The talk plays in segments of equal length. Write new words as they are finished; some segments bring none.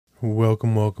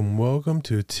Welcome, welcome, welcome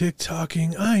to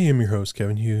TikToking. I am your host,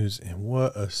 Kevin Hughes, and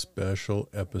what a special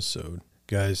episode.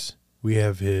 Guys, we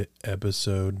have hit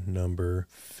episode number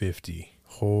 50.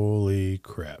 Holy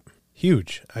crap.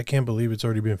 Huge. I can't believe it's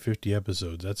already been 50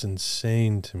 episodes. That's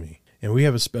insane to me. And we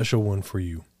have a special one for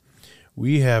you.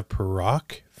 We have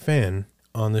Parag Fenn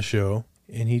on the show,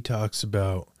 and he talks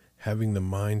about having the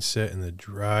mindset and the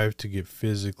drive to get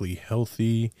physically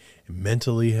healthy and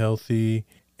mentally healthy.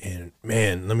 And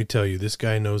man, let me tell you, this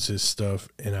guy knows his stuff,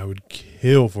 and I would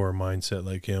kill for a mindset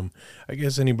like him. I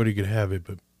guess anybody could have it,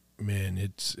 but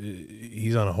man,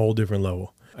 he's on a whole different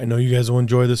level. I know you guys will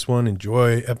enjoy this one.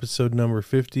 Enjoy episode number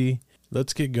 50.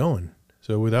 Let's get going.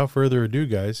 So without further ado,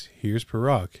 guys, here's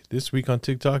Parag. This week on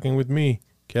TikToking with me,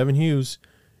 Kevin Hughes.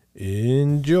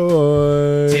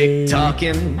 Enjoy.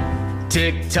 TikToking,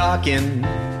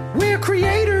 where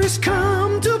creators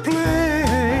come to play.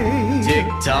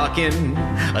 TikToking,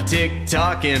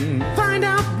 find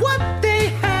out what they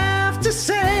have to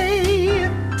say.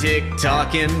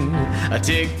 TikToking,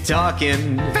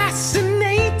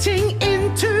 fascinating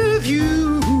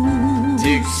interview.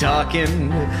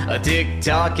 TikToking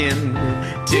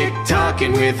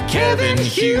with Kevin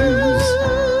Hughes.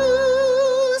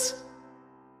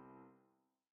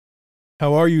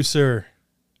 How are you, sir?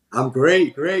 I'm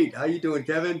great. How you doing,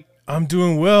 Kevin? I'm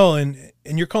doing well, and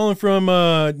you're calling from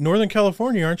Northern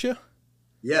California, aren't you?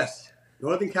 Yes,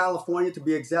 Northern California to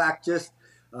be exact, just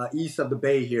east of the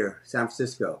Bay here, San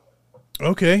Francisco.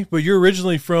 Okay, but you're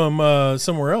originally from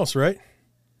somewhere else, right?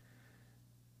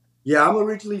 Yeah, I'm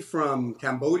originally from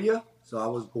Cambodia, so I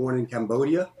was born in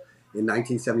Cambodia in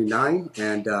 1979,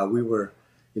 and we were,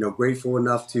 grateful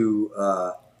enough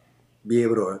to be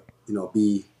able to,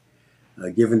 be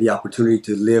given the opportunity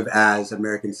to live as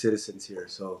American citizens here.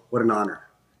 So what an honor.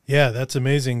 Yeah, that's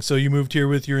amazing. So you moved here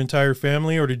with your entire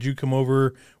family, or did you come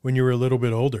over when you were a little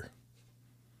bit older?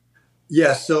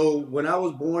 Yeah, so when I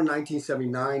was born,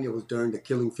 1979, it was during the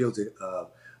killing fields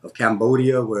of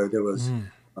Cambodia, where there was,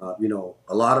 a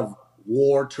lot of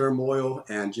war, turmoil,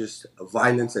 and just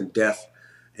violence and death.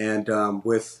 And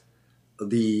with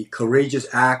the courageous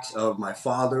acts of my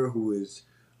father, who is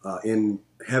in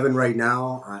heaven right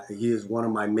now, he is one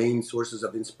of my main sources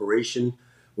of inspiration,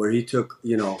 where he took,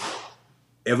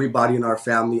 everybody in our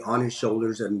family on his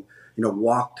shoulders and,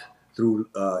 walked through,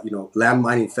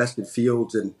 landmine infested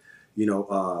fields and,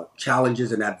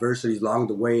 challenges and adversities along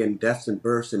the way, and deaths and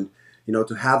births, and,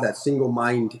 to have that single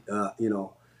mind,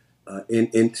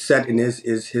 set in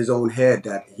his own head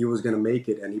that he was going to make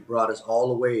it. And he brought us all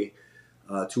the way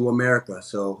to America.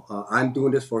 So I'm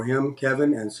doing this for him,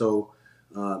 Kevin. And so,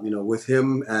 with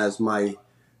him as my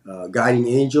guiding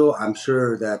angel, I'm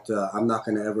sure that I'm not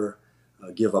going to ever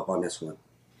give up on this one.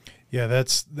 Yeah,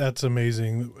 that's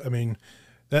amazing. I mean,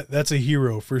 that's a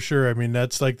hero for sure. I mean,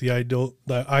 that's like the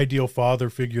ideal father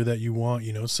figure that you want,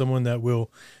 someone that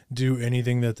will do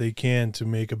anything that they can to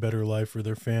make a better life for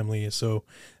their family. So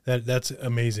that's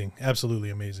amazing. Absolutely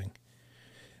amazing.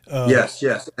 Yes.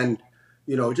 And,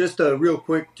 just real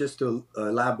quick, just to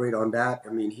elaborate on that. I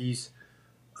mean, he's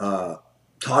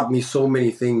taught me so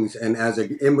many things. And as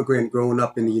an immigrant growing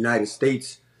up in the United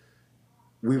States,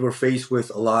 we were faced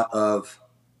with a lot of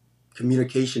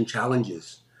communication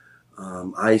challenges.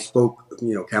 I spoke,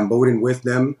 Cambodian with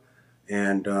them,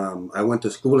 and I went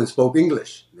to school and spoke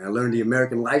English. And I learned the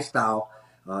American lifestyle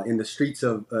in the streets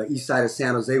of east side of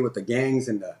San Jose with the gangs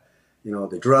and the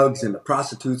drugs and the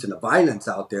prostitutes and the violence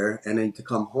out there. And then to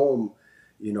come home,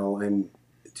 and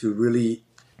to really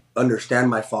understand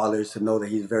my father is to know that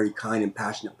he's a very kind and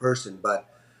passionate person. But,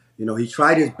 he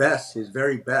tried his best, his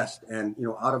very best. And,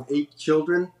 out of 8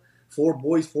 children, 4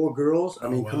 boys, 4 girls. I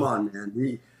mean, Come on,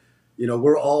 man.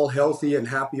 We're all healthy and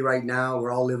happy right now.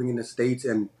 We're all living in the States.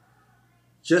 And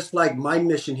just like my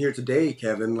mission here today,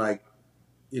 Kevin,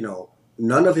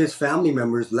 none of his family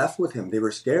members left with him. They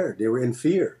were scared. They were in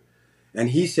fear. And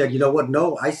he said, you know what?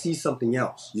 No, I see something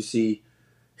else. You see,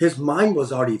 his mind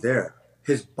was already there.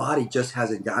 His body just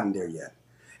hasn't gotten there yet.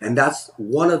 And that's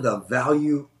one of the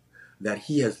value that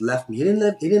he has left me. He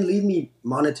didn't leave me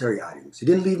monetary items. He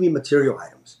didn't leave me material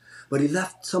items. But he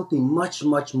left something much,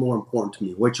 much more important to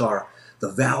me, which are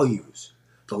the values,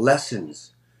 the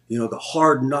lessons, the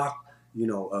hard knock,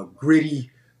 gritty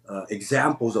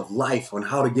examples of life on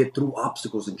how to get through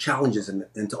obstacles and challenges,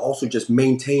 and to also just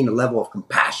maintain a level of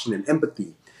compassion and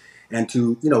empathy, and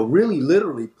to, really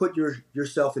literally put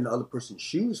yourself in the other person's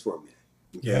shoes for a minute.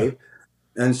 Okay. Yeah.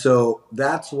 And so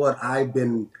that's what I've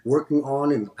been working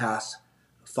on in the past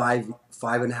five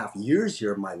and a half years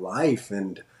here of my life.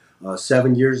 And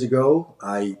 7 years ago,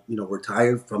 I,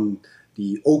 retired from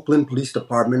the Oakland Police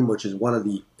Department, which is one of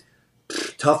the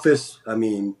toughest,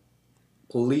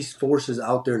 police forces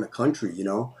out there in the country,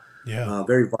 Yeah.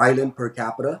 very violent per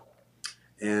capita.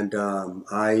 And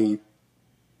I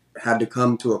had to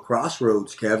come to a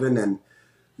crossroads, Kevin, and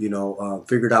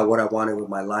figured out what I wanted with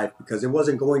my life because it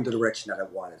wasn't going the direction that I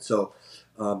wanted. So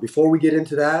before we get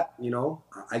into that,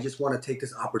 I just want to take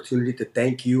this opportunity to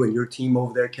thank you and your team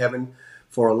over there, Kevin,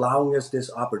 for allowing us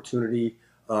this opportunity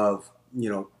of,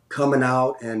 coming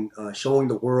out and showing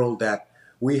the world that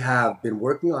we have been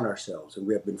working on ourselves and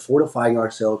we have been fortifying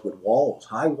ourselves with walls,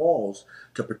 high walls,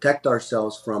 to protect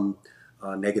ourselves from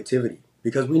negativity.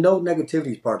 Because we know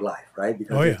negativity is part of life, right?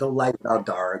 Because Oh, there's yeah. no light without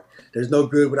dark. There's no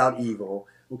good without evil.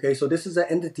 Okay, so this is an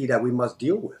entity that we must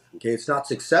deal with. Okay, it's not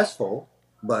successful,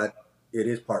 but it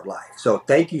is part of life. So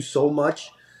thank you so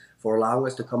much for allowing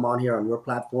us to come on here on your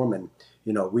platform, and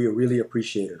we really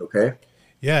appreciate it. Okay.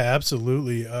 Yeah,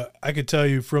 absolutely. I could tell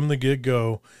you from the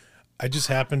get-go, I just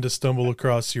happened to stumble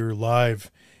across your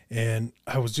live, and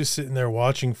I was just sitting there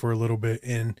watching for a little bit,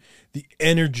 and the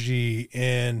energy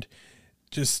and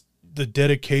just the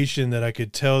dedication that I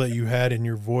could tell that you had in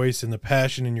your voice and the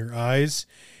passion in your eyes,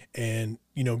 and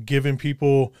giving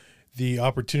people the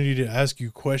opportunity to ask you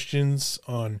questions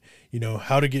on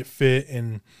how to get fit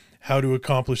and how to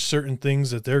accomplish certain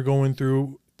things that they're going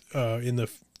through in the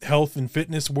health and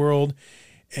fitness world.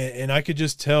 And I could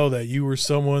just tell that you were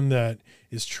someone that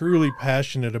is truly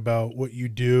passionate about what you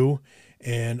do.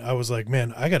 And I was like,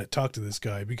 man, I got to talk to this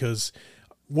guy because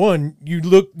one, you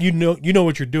know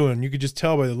what you're doing. You could just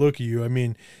tell by the look of you. I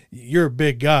mean, you're a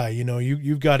big guy,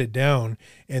 you've got it down,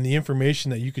 and the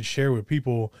information that you could share with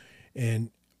people and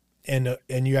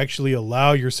you actually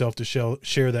allow yourself to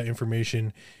share that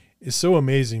information is so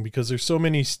amazing because there's so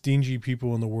many stingy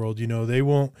people in the world. They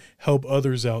won't help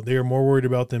others out. They are more worried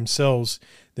about themselves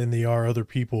than they are other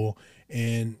people.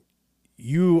 And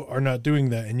you are not doing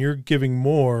that. And you're giving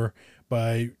more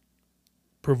by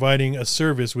providing a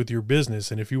service with your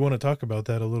business. And if you want to talk about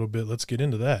that a little bit, let's get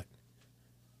into that.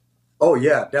 Oh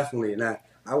yeah, definitely. And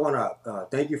I want to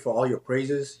thank you for all your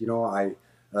praises.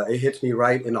 It hits me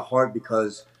right in the heart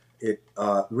because it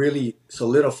really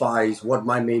solidifies what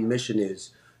my main mission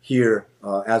is here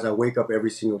as I wake up every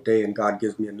single day and God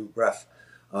gives me a new breath,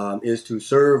 is to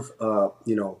serve,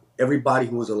 everybody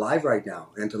who is alive right now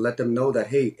and to let them know that,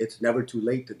 hey, it's never too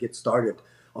late to get started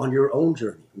on your own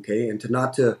journey. Okay. And to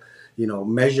not to,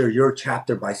 measure your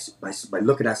chapter by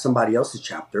looking at somebody else's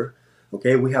chapter.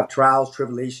 Okay. We have trials,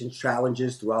 tribulations,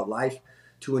 challenges throughout life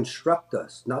to instruct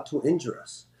us, not to injure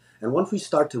us. And once we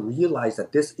start to realize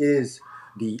that this is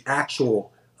the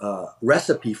actual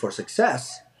recipe for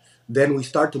success, then we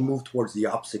start to move towards the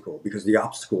obstacle because the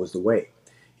obstacle is the way,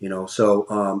 So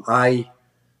I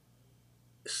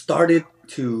started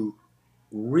to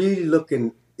really look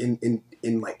in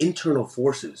my internal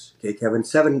forces. Okay, Kevin,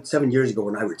 7 years ago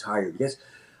when I retired, yes,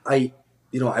 I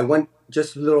went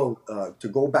just a little to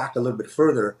go back a little bit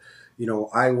further.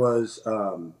 I was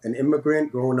an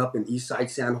immigrant growing up in East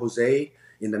Side San Jose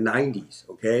in the 90s.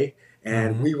 Okay.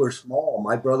 And Mm-hmm. we were small.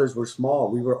 My brothers were small.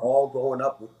 We were all growing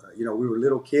up. We were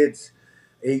little kids,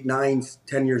 8, 9,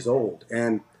 10 years old.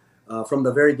 And from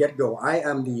the very get-go, I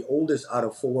am the oldest out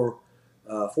of four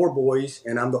boys,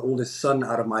 and I'm the oldest son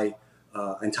out of my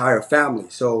entire family.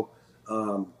 So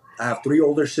I have 3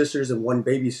 older sisters and 1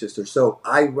 baby sister. So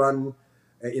I run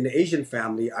in the Asian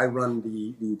family. I run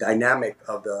the dynamic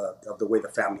of the way the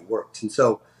family works. And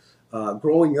so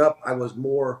growing up, I was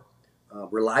more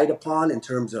relied upon in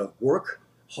terms of work,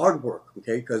 hard work.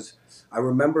 Okay, because I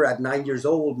remember at 9 years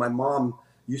old, my mom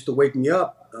used to wake me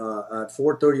up at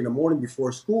 4:30 in the morning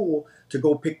before school to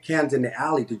go pick cans in the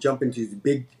alley to jump into the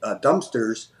big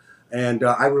dumpsters. And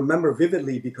I remember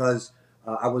vividly because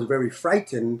I was very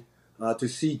frightened to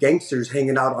see gangsters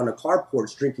hanging out on a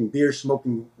carport, drinking beer,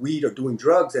 smoking weed, or doing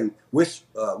drugs, and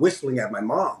whistling at my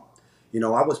mom.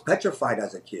 I was petrified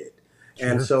as a kid.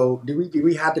 And Sure. so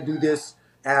we had to do this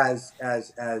as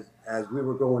we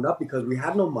were growing up because we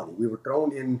had no money. We were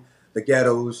thrown in the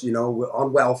ghettos,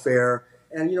 on welfare.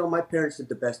 And, my parents did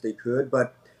the best they could.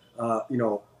 But,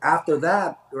 after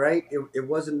that, right, it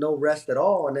wasn't no rest at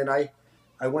all. And then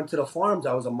I went to the farms.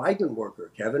 I was a migrant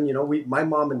worker, Kevin. My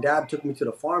mom and dad took me to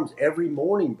the farms every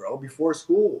morning, bro, before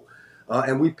school.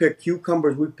 And we picked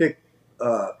cucumbers. We picked,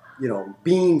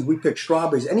 beans. We picked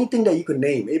strawberries, anything that you could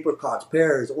name, apricots,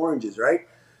 pears, oranges, right?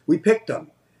 We picked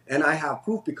them. And I have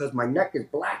proof because my neck is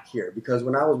black here. Because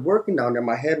when I was working down there,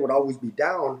 my head would always be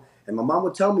down. And my mom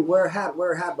would tell me, wear a hat.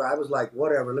 But I was like,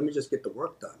 whatever, let me just get the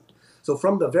work done. So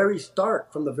from the very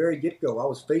start, from the very get-go, I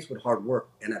was faced with hard work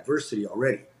and adversity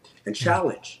already and Yeah.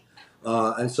 challenge.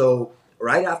 And so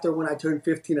right after when I turned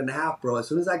 15 and a half, bro, as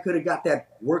soon as I could have got that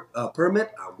work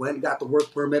permit, I went and got the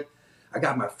work permit. I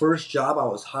got my first job. I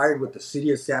was hired with the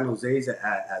city of San Jose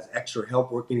as extra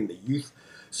help working in the youth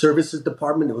services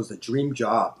department. It was a dream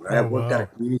job, right? I Oh, worked at a wow.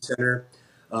 community center.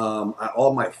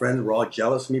 All my friends were all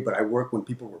jealous of me, but I worked when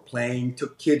people were playing,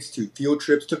 took kids to field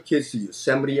trips, took kids to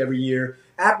Yosemite every year,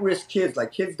 at-risk kids,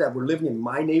 like kids that were living in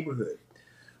my neighborhood.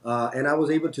 And I was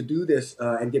able to do this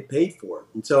and get paid for it.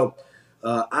 And so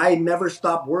I never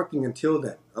stopped working until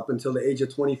then, up until the age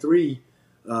of 23,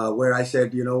 where I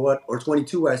said, you know what, or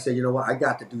 22, I said, you know what, I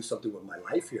got to do something with my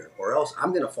life here, or else I'm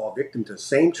going to fall victim to the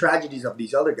same tragedies of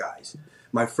these other guys.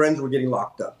 My friends were getting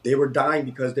locked up. They were dying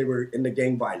because they were in the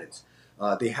gang violence.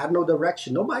 They had no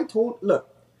direction. Nobody told, look,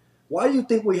 why do you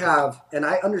think we have, and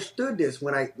I understood this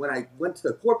when I went to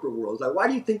the corporate world, like, why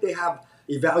do you think they have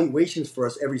evaluations for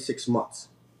us every 6 months,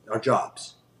 our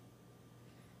jobs?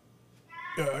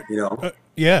 You know?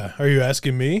 Yeah. Are you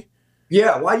asking me?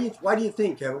 Yeah, why do you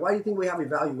think, Kevin? Why do you think we have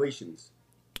evaluations?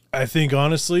 I think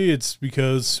honestly, it's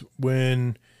because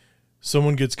when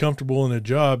someone gets comfortable in a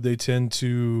job, they tend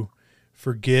to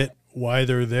forget why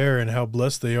they're there and how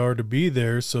blessed they are to be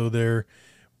there. So their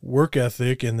work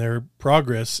ethic and their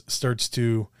progress starts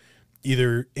to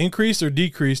either increase or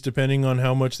decrease depending on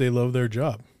how much they love their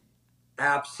job.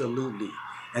 Absolutely.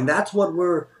 And that's what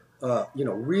we're,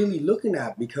 really looking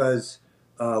at, because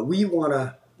we want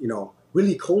to,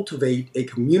 really cultivate a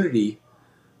community,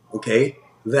 okay,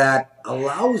 that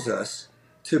allows us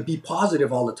to be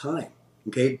positive all the time,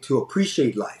 okay, to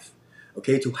appreciate life,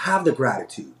 okay, to have the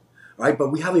gratitude, right?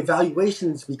 But we have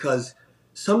evaluations because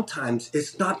sometimes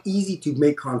it's not easy to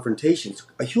make confrontations.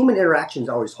 A human interaction is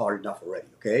always hard enough already,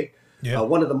 okay? Yeah.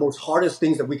 One of the most hardest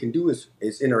things that we can do is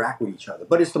interact with each other,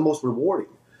 but it's the most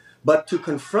rewarding. But to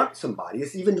confront somebody,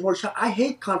 it's even more. I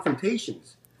hate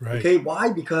confrontations. Right. Okay,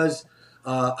 why? Because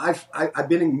I've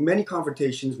been in many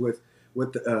confrontations with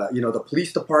the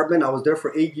police department. I was there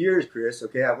for 8 years, Chris.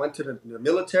 Okay, I went to the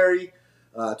military,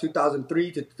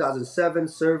 2003 to 2007.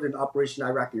 Served in Operation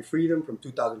Iraqi Freedom from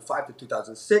 2005 to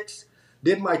 2006.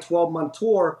 Did my 12-month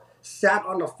tour. Sat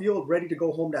on the field ready to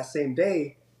go home that same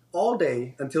day, all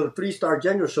day, until the 3-star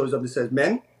general shows up and says,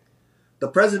 "Men, the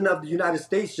president of the United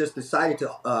States just decided to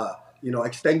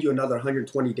extend you another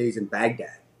 120 days in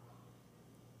Baghdad."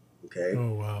 Okay.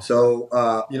 Oh, wow. So,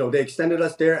 they extended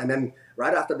us there. And then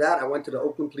right after that, I went to the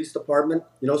Oakland Police Department.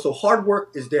 So hard work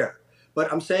is there. But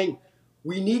I'm saying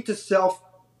we need to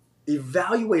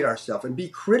self-evaluate ourselves and be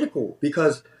critical,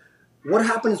 because what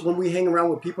happens when we hang around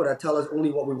with people that tell us only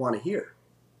what we want to hear?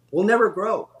 We'll never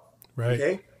grow. Right.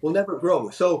 Okay? We'll never grow.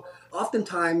 So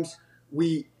oftentimes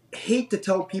we hate to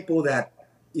tell people that,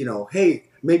 hey,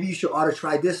 maybe you ought to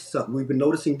try this stuff. We've been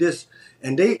noticing this.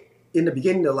 And they, in the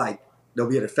beginning, they'll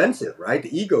be defensive, right?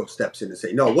 The ego steps in and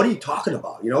say, "No, what are you talking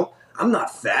about? I'm not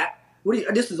fat.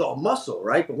 This is all muscle,"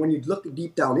 right? But when you look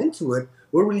deep down into it,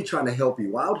 we're really trying to help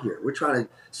you out here. We're trying to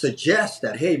suggest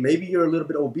that, hey, maybe you're a little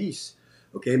bit obese.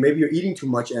 Okay, maybe you're eating too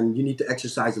much and you need to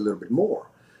exercise a little bit more,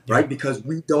 right? Because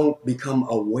we don't become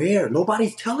aware.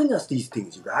 Nobody's telling us these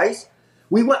things, you guys.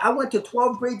 I went to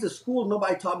 12 grades of school.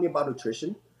 Nobody taught me about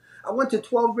nutrition. I went to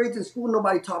 12 grades in school.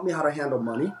 Nobody taught me how to handle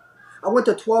money. I went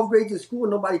to 12 grades in school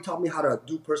and nobody taught me how to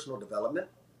do personal development.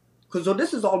 So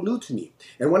this is all new to me.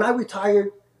 And when I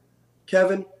retired,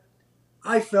 Kevin,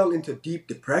 I fell into deep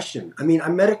depression. I mean, I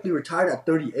medically retired at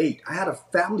 38. I had a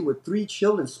family with 3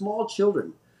 children, small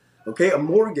children, okay, a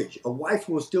mortgage, a wife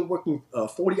who was still working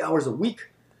 40 hours a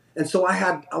week. And so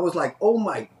I was like, oh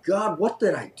my God, what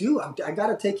did I do? I got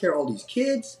to take care of all these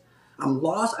kids. I'm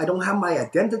lost. I don't have my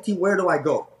identity. Where do I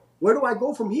go? Where do I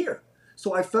go from here?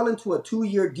 So I fell into a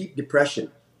 2-year deep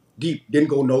depression. Didn't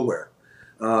go nowhere.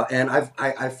 And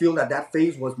I feel that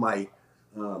phase was my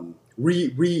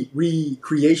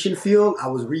recreation field. I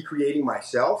was recreating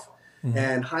myself. Mm-hmm.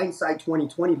 And hindsight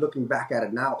 2020, looking back at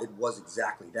it now, it was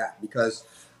exactly that. Because,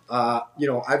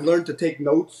 I've learned to take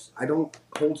notes. I don't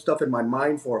hold stuff in my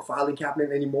mind for a filing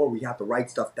cabinet anymore. We have to write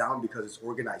stuff down because it's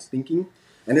organized thinking.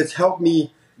 And it's helped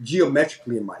me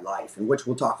geometrically in my life, and which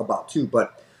we'll talk about too.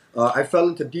 But I fell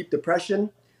into deep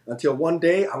depression until one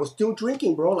day I was still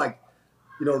drinking, bro. Like,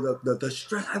 the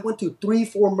stress. I went to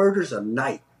 3-4 murders a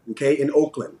night, okay, in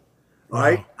Oakland. All Wow.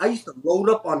 right. I used to load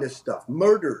up on this stuff: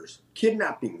 murders,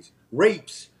 kidnappings,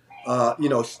 rapes,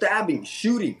 stabbing,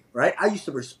 shooting. Right. I used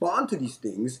to respond to these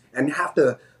things and have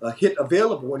to hit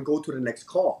available and go to the next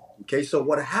call. Okay. So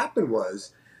what happened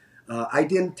was I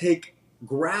didn't take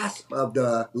grasp of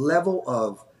the level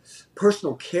of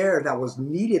personal care that was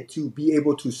needed to be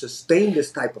able to sustain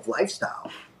this type of lifestyle.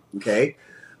 Okay.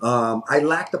 I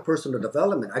lacked the personal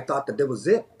development. I thought that was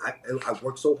it. I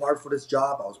worked so hard for this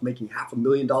job. I was making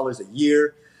 $500,000 a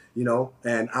year,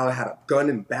 and I had a gun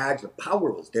and bags. The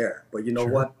power was there. But you know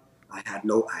Sure. what? I had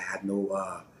no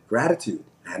gratitude.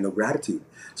 I had no gratitude.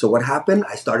 So what happened?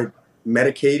 I started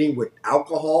medicating with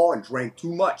alcohol and drank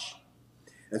too much.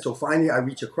 And so finally I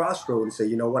reached a crossroad and say,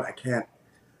 you know what? I can't.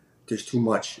 There's too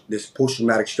much. This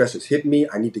post-traumatic stress has hit me.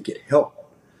 I need to get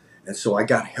help. And so I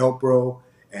got help, bro.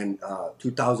 And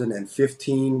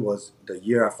 2015 was the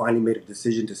year I finally made a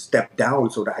decision to step down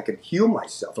so that I could heal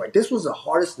myself. Like, this was the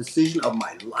hardest decision of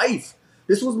my life.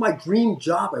 This was my dream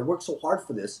job. I worked so hard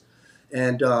for this.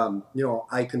 And,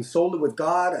 I consulted with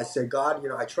God. I said, God,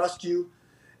 I trust you.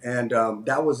 And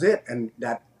that was it. And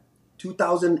that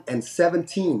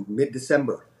 2017,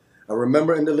 mid-December, I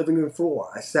remember in the living room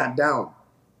floor, I sat down,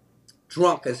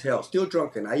 drunk as hell, still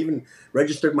drunken. I even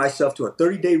registered myself to a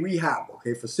 30-day rehab,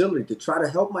 facility to try to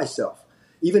help myself.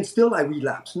 Even still, I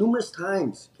relapsed numerous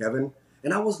times, Kevin,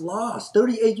 and I was lost.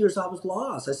 38 years, I was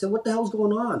lost. I said, what the hell's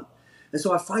going on? And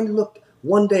so I finally looked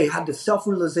one day, had the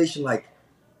self-realization, like,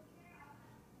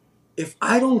 if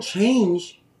I don't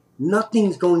change,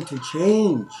 nothing's going to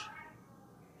change.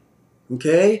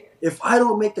 Okay? If I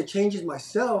don't make the changes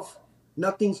myself,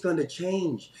 nothing's going to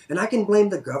change. And I can blame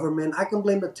the government. I can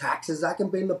blame the taxes. I can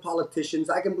blame the politicians.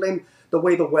 I can blame the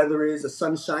way the weather is, the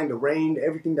sunshine, the rain,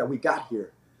 everything that we got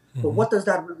here. Mm-hmm. But what does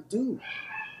that really do?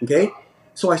 Okay?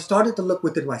 So I started to look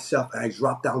within myself, and I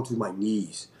dropped down to my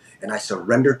knees. And I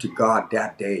surrendered to God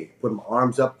that day. Put my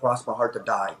arms up, crossed my heart to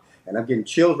die. And I'm getting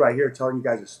chills right here telling you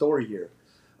guys a story here.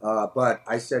 But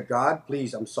I said, God,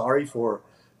 please, I'm sorry for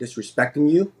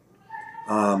disrespecting you.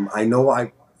 I know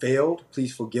I failed.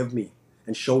 Please forgive me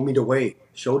and show me the way.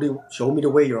 Show me the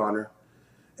way, Your Honor.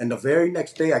 And the very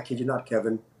next day, I kid you not,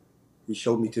 Kevin, he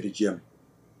showed me to the gym.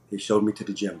 He showed me to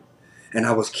the gym. And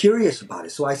I was curious about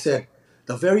it. So I said,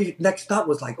 the very next thought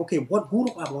was like, okay, who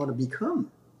do I want to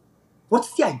become?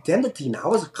 What's the identity now? I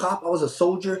was a cop. I was a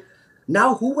soldier.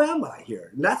 Now who am I here?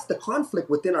 And that's the conflict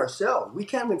within ourselves. We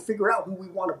can't even figure out who we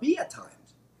want to be at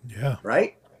times. Yeah.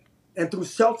 Right? And through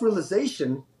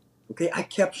self-realization, I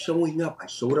kept showing up. I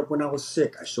showed up when I was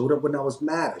sick. I showed up when I was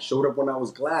mad. I showed up when I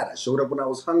was glad. I showed up when I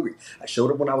was hungry. I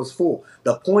showed up when I was full.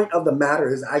 The point of the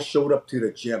matter is I showed up to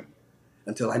the gym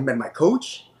until I met my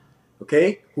coach,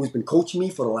 who's been coaching me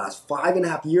for the last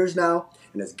 5.5 years now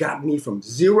and has gotten me from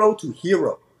zero to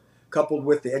hero, coupled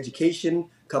with the education,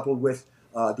 coupled with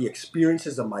the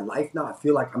experiences of my life now. I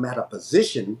feel like I'm at a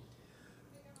position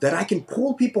that I can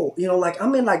pull people, like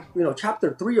I'm in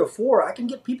chapter 3 or 4. I can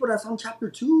get people that's on chapter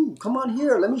 2. Come on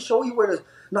here. Let me show you where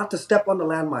not to step on the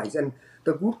landmines. And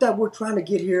the group that we're trying to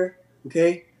get here,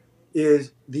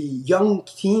 is the young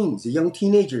teens, the young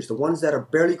teenagers, the ones that are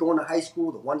barely going to high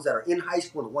school, the ones that are in high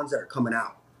school, the ones that are coming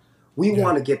out. We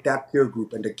want to get that peer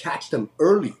group and to catch them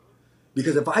early.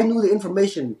 Because if I knew the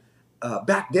information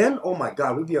back then, oh my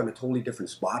God, we'd be on a totally different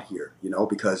spot here,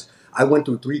 because I went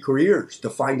through 3 careers to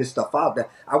find this stuff out.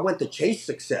 That I went to chase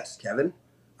success, Kevin.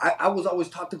 I was always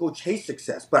taught to go chase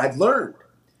success, but I've learned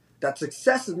that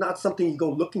success is not something you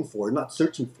go looking for, not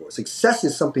searching for. Success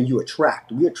is something you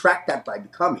attract. We attract that by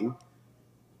becoming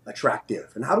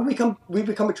attractive. And how do we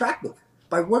become attractive?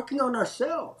 By working on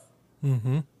ourselves.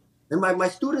 Mm-hmm. And my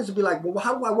students would be like, well,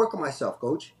 how do I work on myself,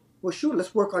 coach? Well, sure,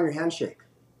 let's work on your handshake.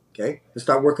 Let's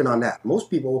start working on that. Most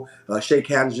people shake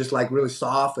hands just like really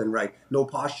soft and no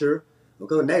posture.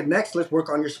 Okay, next, let's work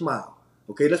on your smile.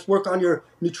 Okay, let's work on your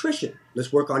nutrition.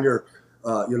 Let's work on your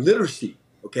literacy.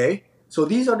 Okay, so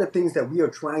these are the things that we are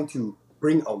trying to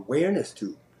bring awareness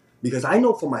to. Because I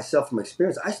know for myself, from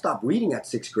experience, I stopped reading at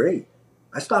 6th grade.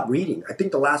 I stopped reading. I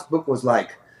think the last book was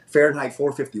Fahrenheit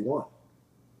 451.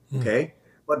 Okay,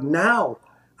 but now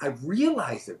I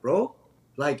realize it, bro.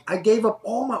 I gave up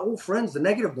all my old friends, the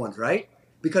negative ones, right?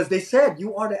 Because they said,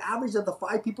 you are the average of the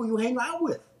 5 people you hang out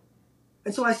with.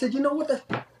 And so I said, you know what?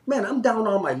 Man, I'm down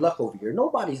on my luck over here.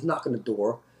 Nobody's knocking the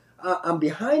door. I'm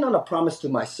behind on a promise to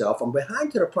myself. I'm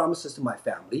behind to the promises to my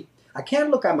family. I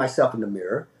can't look at myself in the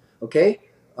mirror,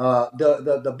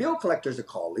 The bill collectors are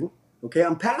calling,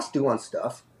 I'm past due on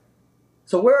stuff.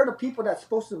 So where are the people that's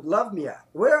supposed to love me at?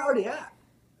 Where are they at?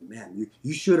 Man,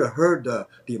 you should have heard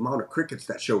the amount of crickets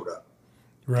that showed up.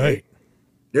 Right.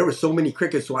 There were so many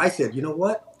crickets. So I said, you know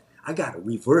what? I got to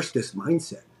reverse this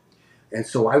mindset. And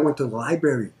so I went to the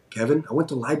library, Kevin. I went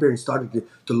to the library and started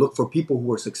to look for people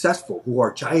who are successful, who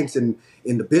are giants in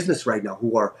the business right now,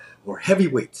 who are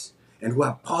heavyweights and who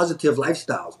have positive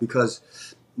lifestyles.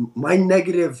 Because my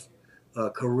negative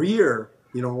career,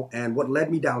 and what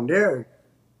led me down there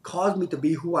caused me to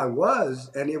be who I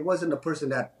was. And it wasn't a person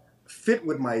that fit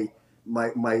with my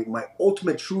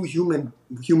ultimate true human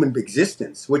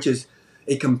existence, which is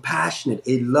a compassionate,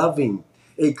 a loving,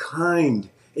 a kind,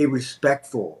 a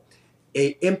respectful,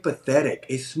 a empathetic,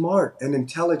 a smart, an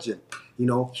intelligent,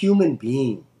 human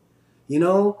being. you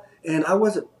know, and I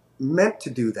wasn't meant to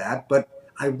do that, but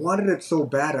I wanted it so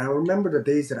bad. I remember the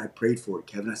days that I prayed for it,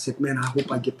 Kevin. I said, man, I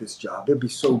hope I get this job. It'd be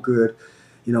so good,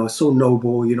 you know, so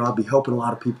noble, you know, I'll be helping a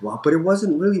lot of people out, but it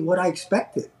wasn't really what I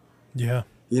expected. Yeah.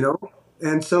 You know,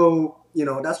 and so, you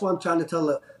know, that's why I'm trying to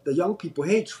tell the young people,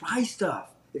 hey, try stuff.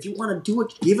 If you want to do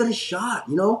it, give it a shot,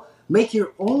 you know, make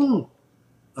your own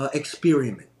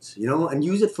experiments, you know, and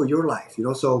use it for your life, you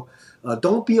know. So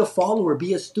don't be a follower,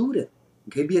 be a student.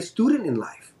 Okay, be a student in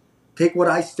life. Take what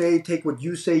I say, take what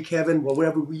you say, Kevin,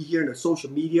 whatever we hear in the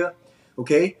social media,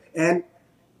 okay, and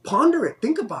ponder it,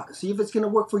 think about it, see if it's going to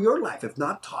work for your life. If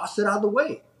not, toss it out of the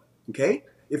way, okay?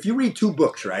 If you read 2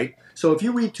 books, right? So if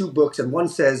you read 2 books and one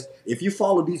says, if you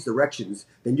follow these directions,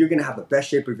 then you're going to have the best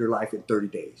shape of your life in 30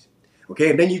 days, okay?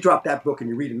 And then you drop that book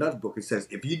and you read another book and says,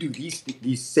 if you do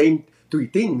these same 3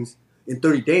 things in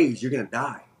 30 days, you're going to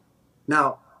die.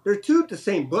 Now, they're 2 the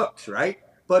same books, right?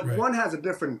 But Right. one has a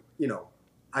different, you know,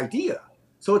 idea.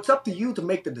 So it's up to you to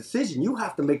make the decision. You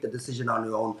have to make the decision on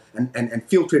your own and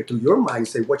filter it through your mind and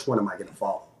say, which one am I going to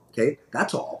follow? Okay,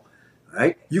 that's all. All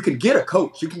right. You can get a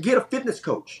coach. You can get a fitness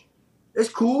coach. It's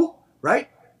cool, right?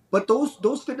 But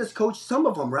those fitness coaches, some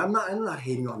of them, I'm not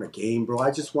hating on the game, bro.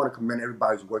 I just want to commend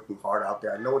everybody who's working hard out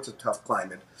there. I know it's a tough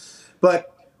climate,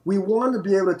 but we want to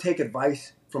be able to take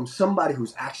advice from somebody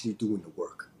who's actually doing the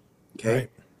work. Okay.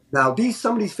 Right. Now,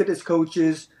 some of these fitness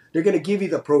coaches, they're going to give you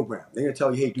the program. They're going to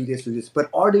tell you, hey, do this, do this. But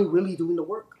are they really doing the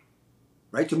work?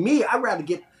 Right? To me, I'd rather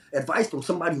get advice from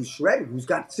somebody who's shredded, who's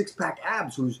got 6-pack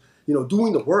abs, who's, you know,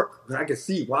 doing the work. And I can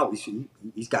see, wow,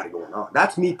 he's got it going on.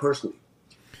 That's me personally.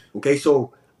 Okay,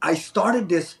 so I started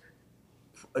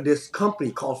this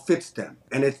company called FitStem,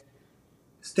 and it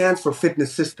stands for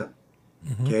Fitness System.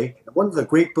 Mm-hmm. Okay, and one of the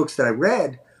great books that I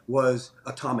read was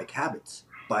Atomic Habits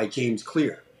by James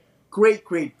Clear.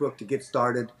 Great book to get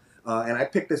started. And I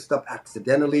picked this up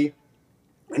accidentally.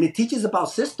 And it teaches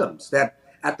about systems that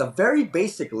at the very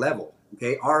basic level,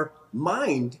 okay, our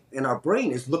mind and our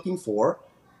brain is looking for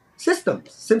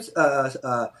systems,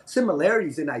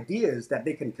 similarities in ideas that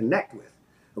they can connect with.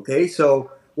 Okay,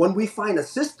 so when we find a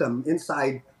system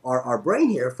inside our brain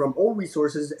here from old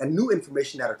resources and new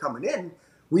information that are coming in,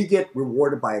 we get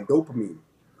rewarded by a dopamine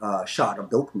shot of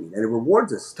dopamine. And it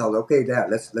rewards us, tell us, okay,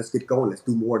 Dad, let's get going. Let's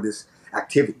do more of this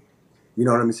activity. You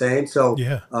know what I'm saying? So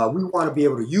Yeah. We want to be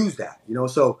able to use that, you know.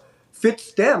 So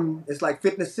FitStem is like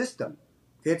fitness system.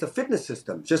 Okay, it's a fitness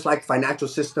system, just like financial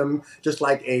system, just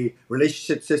like a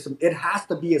relationship system. It has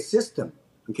to be a system,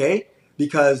 okay?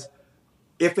 Because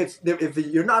if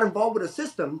you're not involved with a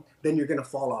system, then you're going to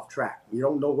fall off track. You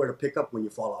don't know where to pick up when you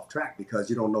fall off track because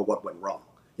you don't know what went wrong.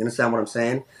 You understand what I'm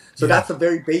saying? So Yeah. that's the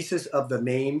very basis of the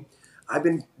name. I've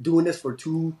been doing this for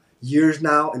 2 years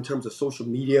now in terms of social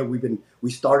media. We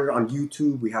started on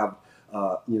YouTube. We have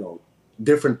you know,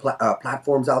 different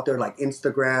platforms out there like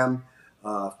Instagram,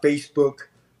 Facebook,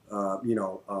 you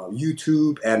know,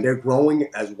 YouTube, and they're growing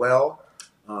as well.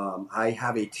 I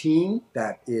have a team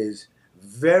that is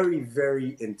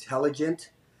very intelligent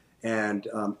and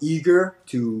eager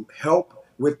to help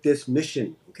with this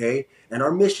mission. Okay, and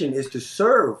our mission is to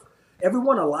serve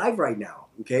everyone alive right now.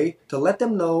 Okay, to let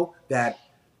them know that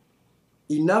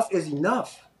enough is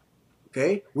enough.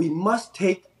 Okay, we must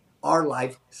take our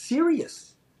life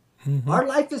serious. Mm-hmm. Our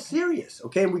life is serious.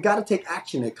 Okay, and we got to take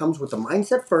action. It comes with the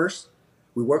mindset first.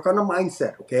 We work on the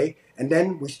mindset. Okay, and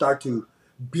then we start to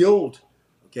build.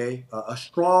 Okay, a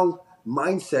strong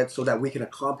mindset so that we can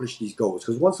accomplish these goals.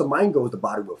 Because once the mind goes, the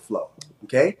body will flow.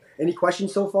 Okay. Any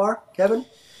questions so far, Kevin?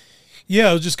 Yeah,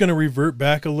 I was just going to revert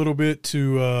back a little bit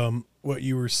to what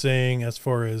you were saying as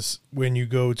far as when you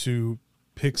go to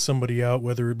pick somebody out,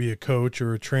 whether it be a coach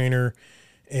or a trainer.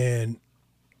 And,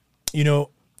 you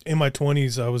know, in my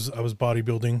 20s, I was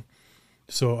bodybuilding.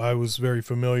 So I was very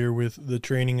familiar with the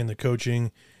training and the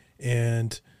coaching.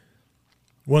 And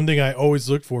one thing I always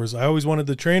looked for is I always wanted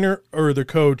the trainer or the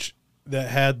coach that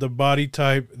had the body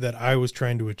type that I was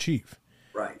trying to achieve.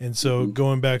 Right. And so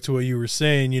going back to what you were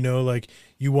saying, you know, like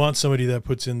you want somebody that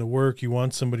puts in the work, you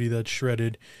want somebody that's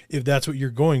shredded, if that's what you're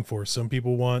going for. Some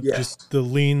people want just the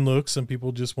lean look. Some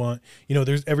people just want, you know,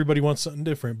 everybody wants something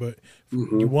different, but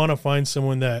you want to find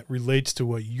someone that relates to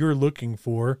what you're looking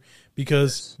for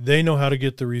because they know how to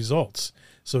get the results.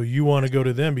 So you want to go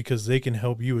to them because they can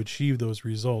help you achieve those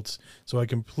results. So I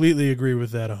completely agree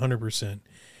with that 100%.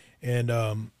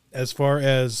 And as far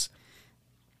as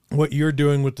what you're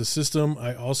doing with the system,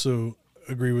 I also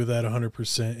agree with that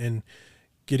 100% and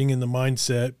getting in the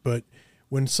mindset. But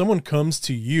when someone comes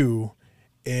to you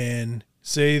and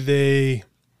say like,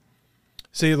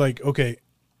 okay,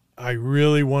 I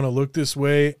really want to look this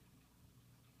way.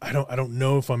 I don't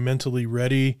know if I'm mentally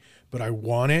ready, but I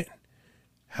want it.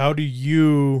 how do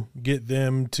you get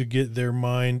them to get their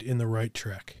mind in the right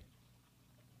track?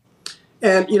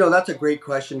 And, that's a great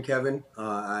question, Kevin.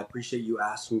 I appreciate you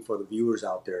asking for the viewers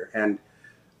out there. And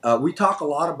we talk a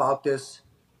lot about this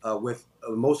with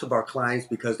most of our clients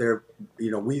because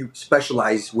we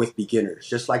specialize with beginners.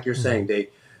 Just like you're saying,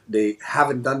 they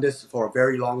haven't done this for a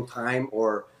very long time,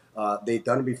 or they've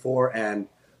done it before and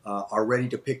are ready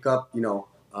to pick up,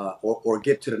 or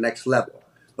get to the next level.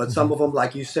 But some of them,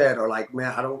 like you said, are like,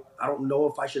 man, I don't know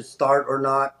if I should start or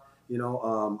not.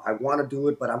 I want to do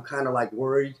it, but I'm kind of like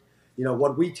worried.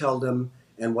 What we tell them,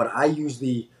 and what I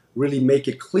usually really make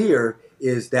it clear,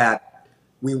 is that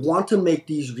we want to make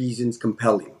these reasons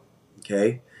compelling.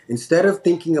 Okay. Instead of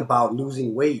thinking about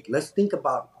losing weight, let's think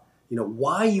about,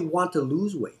 why you want to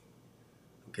lose weight.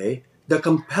 Okay. The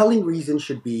compelling reason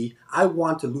should be, I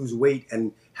want to lose weight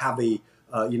and have a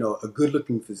good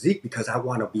looking physique because I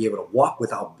want to be able to walk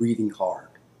without breathing hard.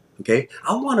 Okay.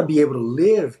 I want to be able to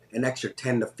live an extra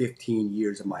 10 to 15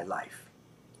 years of my life.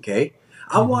 Okay.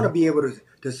 I want to be able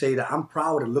to say that I'm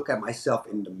proud to look at myself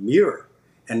in the mirror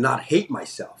and not hate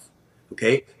myself.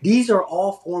 Okay. These are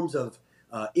all forms of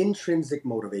intrinsic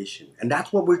motivation. And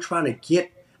that's what we're trying to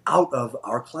get out of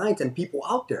our clients and people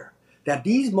out there, that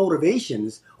these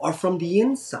motivations are from the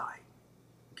inside.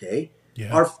 Okay.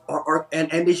 Yeah.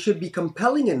 And they should be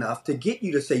compelling enough to get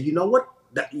you to say, you know what?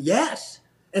 Yes.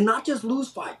 And not just lose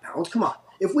 5 pounds. Come on.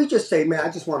 If we just say, man,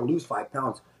 I just want to lose 5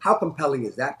 pounds. How compelling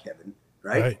is that, Kevin?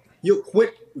 Right? You'll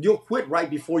quit right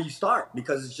before you start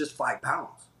because it's just 5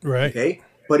 pounds. Right. Okay.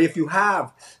 But if you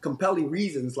have compelling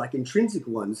reasons, like intrinsic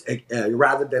ones,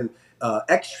 rather than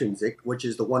extrinsic, which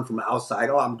is the one from the outside.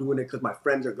 Oh, I'm doing it because my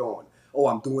friends are going. Oh,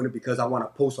 I'm doing it because I want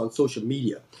to post on social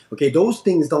media. Okay. Those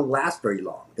things don't last very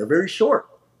long. They're very short.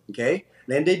 Okay.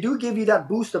 And they do give you that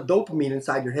boost of dopamine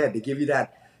inside your head. They give you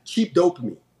that cheap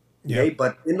dopamine. Okay. Yep.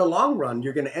 But in the long run,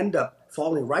 you're going to end up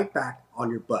falling right back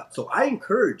on your butt. So I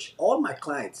encourage all my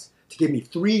clients to give me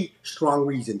 3 strong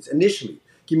reasons initially.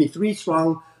 Give me 3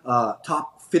 strong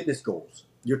top fitness goals,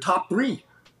 your top 3,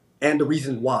 and the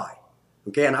reasons why.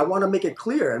 Okay, and I want to make it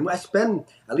clear, and I spend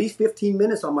at least 15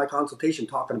 minutes on my consultation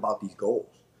talking about these goals.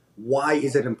 Why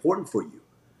is it important for you?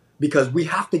 Because we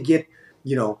have to get,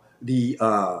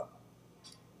 the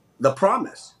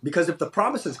promise. Because if the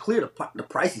promise is clear, the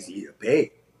price is easy to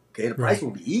pay. Okay, the price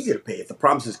will be easy to pay if the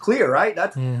promise is clear, right?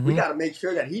 We got to make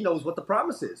sure that he knows what the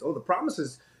promise is. Oh, the promise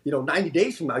is, 90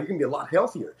 days from now, you're going to be a lot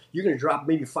healthier. You're going to drop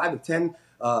maybe 5 to 10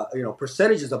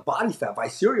 percentages of body fat,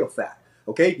 visceral fat.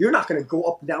 Okay, you're not going to go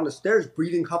up and down the stairs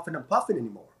breathing, huffing and puffing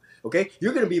anymore. Okay,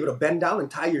 you're going to be able to bend down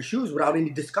and tie your shoes without any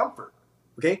discomfort.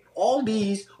 Okay, all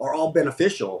these are all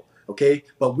beneficial. Okay,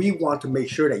 but we want to make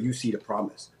sure that you see the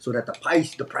promise so that the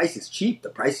price is cheap. The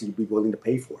price you'll be willing to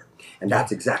pay for it, and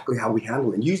that's exactly how we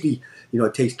handle it. And usually,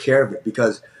 it takes care of it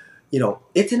because,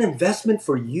 it's an investment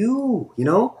for you.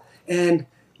 And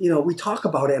we talk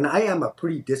about it, and I am a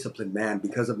pretty disciplined man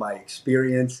because of my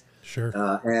experience. Sure.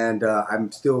 And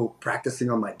I'm still practicing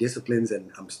on my disciplines,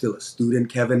 and I'm still a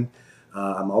student, Kevin.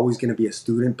 I'm always going to be a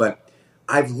student, but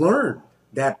I've learned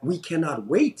that we cannot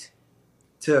wait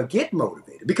to get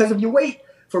motivated. Because if you wait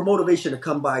for motivation to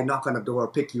come by, knock on the door,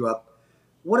 pick you up,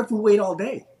 what if we wait all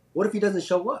day? What if he doesn't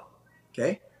show up?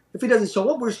 Okay? If he doesn't show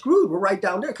up, we're screwed. We're right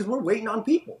down there because we're waiting on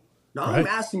people. Now, I'm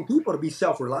asking people to be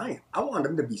self-reliant. I want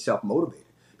them to be self-motivated.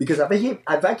 Because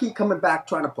if I keep coming back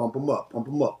trying to pump them up,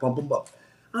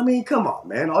 I mean, come on,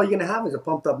 man. All you're going to have is a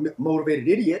pumped up, motivated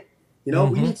idiot. We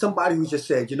need somebody who just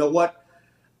said, you know what?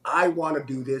 I want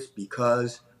to do this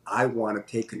because I want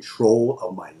to take control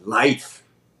of my life.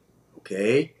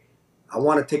 Okay? I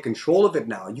want to take control of it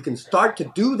now. You can start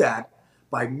to do that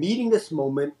by meeting this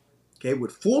moment, okay,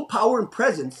 with full power and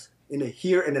presence in the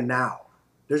here and the now.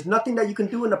 There's nothing that you can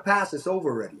do in the past. It's over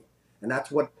already. And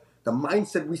that's what the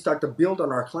mindset we start to build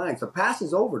on our clients. The past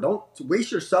is over. Don't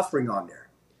waste your suffering on there.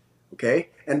 Okay?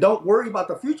 And don't worry about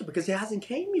the future because it hasn't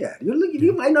came yet.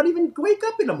 You might not even wake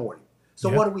up in the morning. So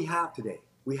what do we have today?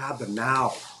 We have the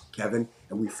now, Kevin,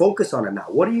 and we focus on it now.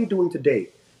 What are you doing today?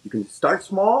 You can start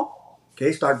small,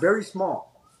 okay? Start very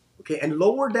small, okay? And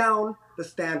lower down the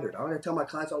standard. I'm going to tell my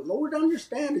clients, lower down your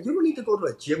standard. You don't need to go to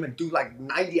a gym and do like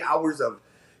 90 hours of,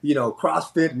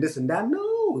 CrossFit and this and that.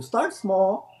 No, start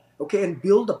small, okay? And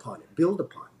build upon it.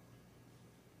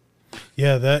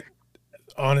 Yeah,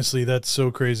 honestly, that's so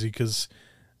crazy because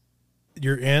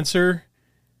your answer,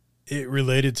 it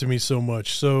related to me so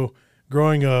much. So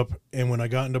growing up and when I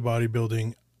got into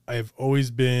bodybuilding, I've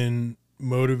always been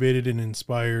motivated and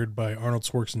inspired by Arnold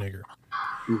Schwarzenegger.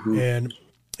 Mm-hmm. And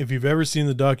if you've ever seen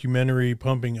the documentary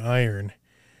Pumping Iron.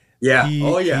 Yeah.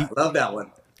 Love that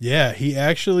one. Yeah. He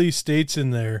actually states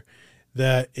in there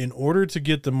that in order to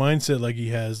get the mindset like he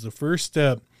has, the first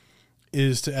step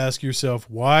is to ask yourself,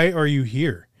 why are you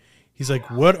here? He's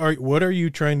like, what are you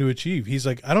trying to achieve? He's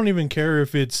like, I don't even care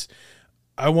if it's,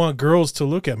 I want girls to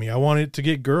look at me. I want it to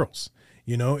get girls,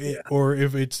 or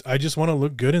if it's, I just want to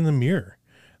look good in the mirror.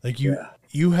 Like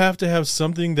you have to have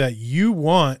something that you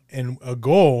want and a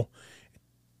goal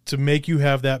to make you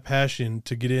have that passion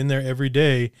to get in there every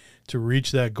day to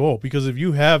reach that goal. Because if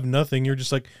you have nothing, you're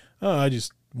just like, oh, I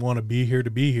just want to be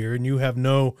here. And you have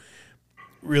no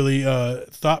really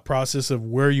thought process of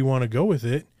where you want to go with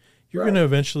it. You're going to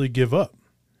eventually give up.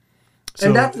 So,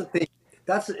 and that's the thing.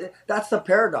 That's the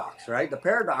paradox, right? The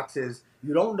paradox is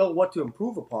you don't know what to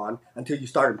improve upon until you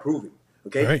start improving.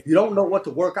 Okay. Right. You don't know what to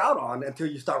work out on until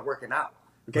you start working out.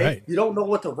 Okay. Right. You don't know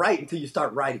what to write until you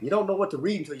start writing. You don't know what to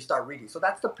read until you start reading. So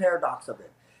that's the paradox of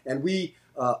it. And we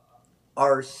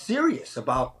are serious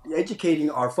about educating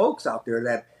our folks out there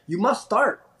that you must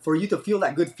start for you to feel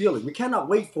that good feeling. We cannot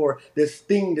wait for this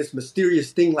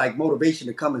mysterious thing like motivation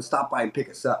to come and stop by and pick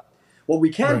us up. What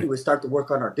we can do is start to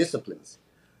work on our disciplines.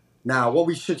 Now, what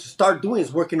we should start doing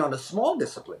is working on the small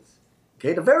disciplines.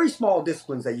 Okay, the very small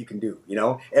disciplines that you can do,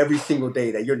 every single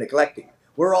day that you're neglecting.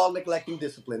 We're all neglecting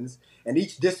disciplines, and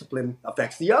each discipline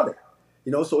affects the other.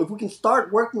 So if we can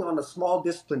start working on the small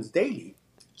disciplines daily,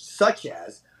 such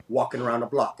as walking around the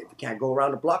block. If you can't go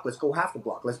around the block, let's go half the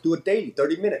block. Let's do it daily,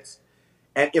 30 minutes.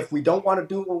 And if we don't want to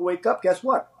do it when we wake up, guess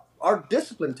what? Our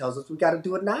discipline tells us we got to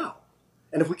do it now.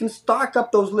 And if we can stack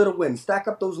up those little wins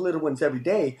every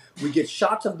day, we get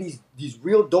shots of these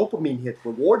real dopamine hits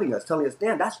rewarding us, telling us,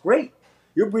 Dan, that's great.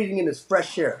 You're breathing in this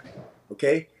fresh air,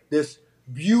 okay? This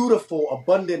beautiful,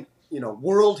 abundant,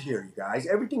 world here, you guys.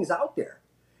 Everything's out there.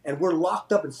 And we're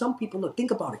locked up. And some people, look,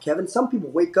 think about it, Kevin. Some people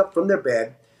wake up from their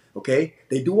bed, okay?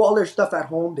 They do all their stuff at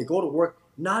home. They go to work,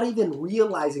 not even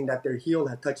realizing that their heel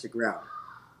had touched the ground.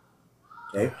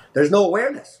 Okay? There's no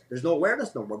awareness. There's no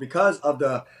awareness no more because of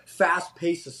the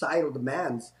fast-paced societal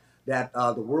demands that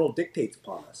the world dictates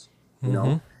upon us, you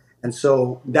know? And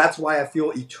so that's why I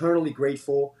feel eternally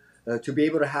grateful to be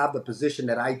able to have the position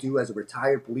that I do as a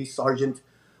retired police sergeant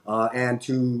and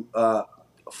to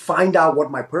find out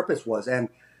what my purpose was. And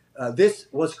this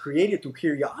was created through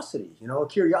curiosity, a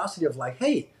curiosity of like,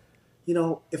 hey,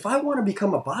 if I want to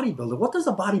become a bodybuilder, what does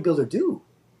a bodybuilder do?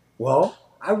 Well,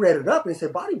 I read it up and it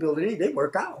said bodybuilder, they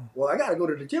work out. Well, I got to go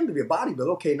to the gym to be a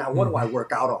bodybuilder. Okay, now what do I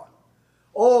work out on?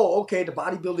 Oh, okay, the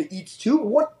bodybuilder eats too.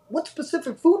 What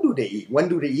specific food do they eat? When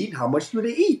do they eat? How much do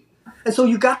they eat? And so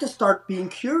you got to start being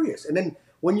curious. And then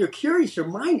when you're curious, your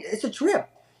mind, it's a trip.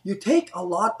 You take a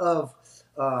lot of,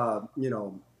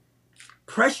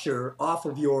 pressure off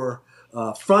of your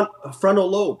frontal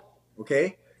lobe,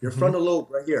 okay? Your frontal lobe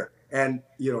right here. And,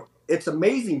 it's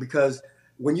amazing because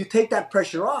when you take that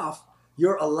pressure off,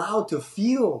 you're allowed to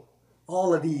feel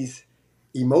all of these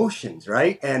emotions,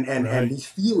 right? And these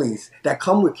feelings that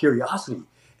come with curiosity.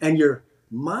 And your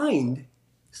mind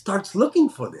starts looking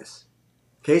for this,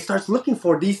 okay? Starts looking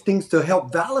for these things to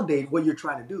help validate what you're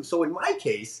trying to do. So in my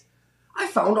case, I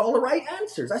found all the right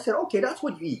answers. I said, okay, that's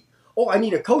what you eat. Oh, I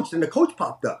need a coach. Then the coach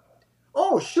popped up.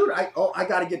 Oh, shoot, I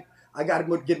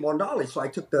gotta get more knowledge. So I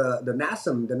took the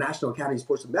NASM, the National Academy of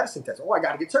Sports and Medicine test. Oh, I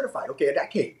gotta get certified. Okay, that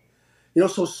came.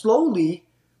 So slowly,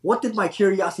 what did my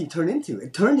curiosity turn into?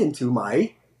 It turned into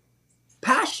my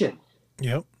passion.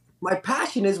 Yep. My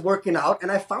passion is working out, and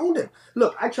I found it.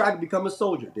 Look, I tried to become a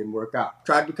soldier, didn't work out.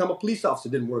 Tried to become a police officer,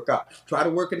 didn't work out. Tried to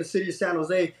work in the city of San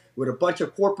Jose with a bunch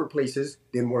of corporate places,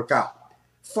 didn't work out.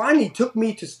 Finally, it took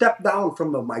me to step down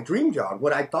from my dream job,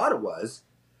 what I thought it was,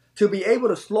 to be able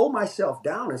to slow myself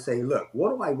down and say, look,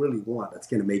 what do I really want that's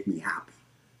going to make me happy?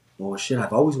 Oh, shit,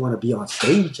 I've always wanted to be on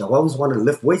stage. I've always wanted to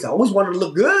lift weights. I always wanted to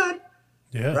look good.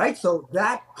 Yeah. Right? So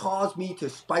that caused me to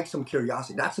spike some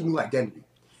curiosity. That's a new identity.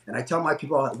 And I tell my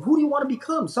people, who do you want to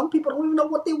become? Some people don't even know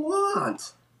what they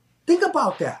want. Think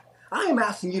about that. I am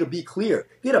asking you to be clear.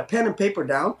 Get a pen and paper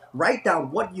down. Write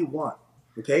down what you want.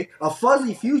 Okay? A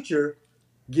fuzzy future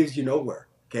gives you nowhere.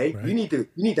 Okay? Right. You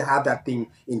need to have that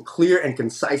thing in clear and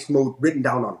concise mode written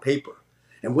down on paper.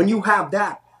 And when you have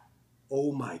that,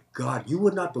 oh my God, you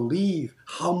would not believe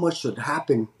how much should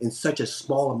happen in such a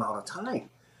small amount of time.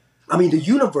 I mean, the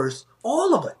universe,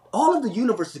 all of the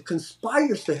universe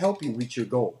conspires to help you reach your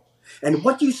goal. And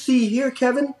what you see here,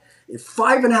 Kevin, is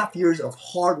 5.5 years of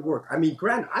hard work. I mean,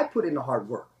 granted, I put in the hard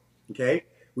work, okay?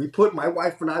 My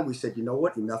wife and I, we said, you know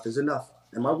what, enough is enough.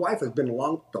 And my wife has been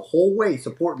along the whole way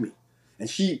supporting me. And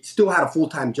she still had a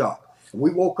full-time job. And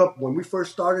we woke up, when we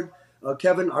first started,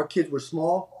 Kevin, our kids were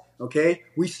small, okay?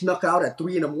 We snuck out at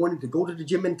 3 a.m. to go to the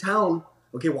gym in town,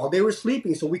 okay, while they were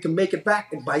sleeping so we can make it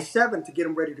back by 7 to get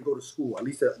them ready to go to school, at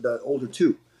least the older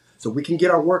two. so we can get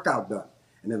our workout done.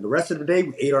 And then the rest of the day,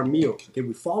 we ate our meals. Okay,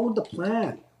 we followed the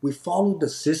plan. We followed the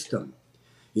system,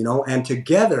 and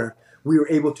together we were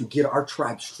able to get our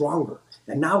tribe stronger.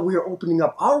 And now we are opening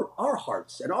up our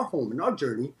hearts and our home and our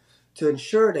journey to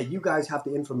ensure that you guys have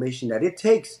the information that it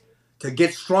takes to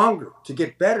get stronger, to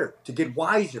get better, to get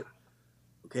wiser,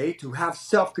 okay, to have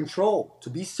self-control, to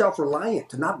be self-reliant,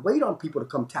 to not wait on people to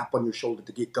come tap on your shoulder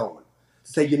to get going.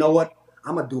 To say, you know what,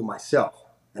 I'm going to do it myself.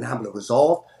 And I'm going to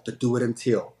resolve to do it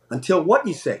until. Until what,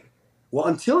 you say? Well,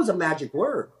 until is a magic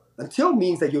word. Until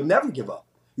means that you'll never give up.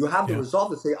 You'll have the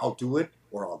resolve to say, I'll do it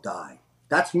or I'll die.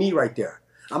 That's me right there.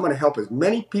 I'm going to help as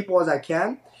many people as I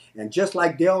can. And just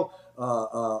like Dale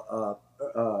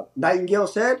Nightingale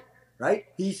said, right?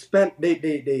 He spent,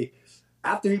 they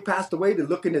after he passed away, they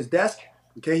look in his desk.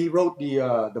 Okay, he wrote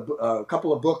the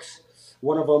couple of books.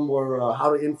 One of them were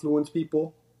How to Influence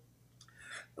People.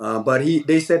 But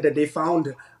they said that they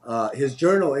found his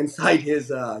journal inside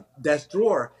his desk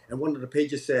drawer, and one of the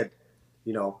pages said,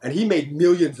 and he made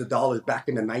millions of dollars back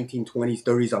in the 1920s,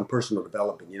 30s on personal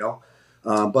development,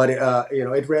 but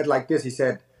it read like this. He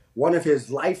said, one of his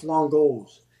lifelong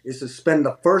goals is to spend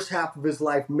the first half of his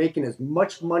life making as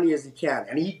much money as he can.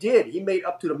 And he did. He made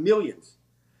up to the millions.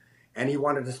 And he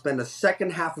wanted to spend the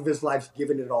second half of his life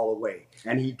giving it all away.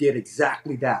 And he did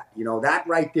exactly that. That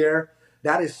right there,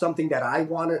 that is something that I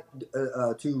wanted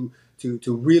to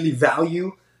really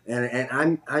value. And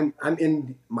I'm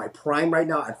in my prime right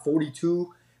now at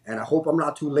 42. And I hope I'm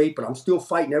not too late, but I'm still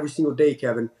fighting every single day,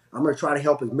 Kevin. I'm going to try to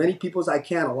help as many people as I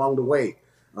can along the way.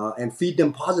 And feed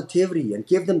them positivity and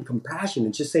give them compassion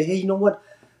and just say, hey, you know what,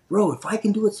 bro, if I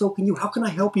can do it, so can you. How can I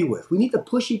help you with? We need to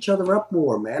push each other up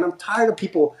more, man. I'm tired of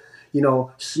people,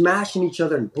 smashing each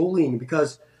other and bullying,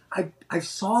 because I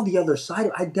saw the other side.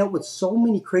 I dealt with so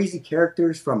many crazy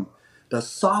characters, from the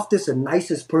softest and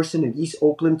nicest person in East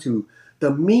Oakland to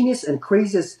the meanest and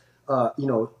craziest,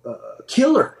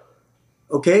 killer,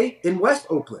 okay, in West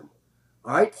Oakland.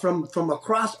 All right, from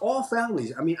across all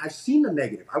families. I mean, I've seen the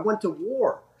negative. I went to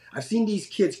war. I've seen these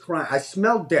kids crying. I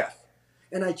smelled death.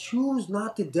 And I choose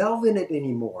not to delve in it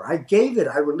anymore. I gave it.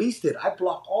 I released it. I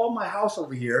blocked all my house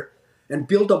over here and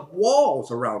build up walls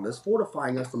around us,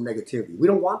 fortifying us from negativity. We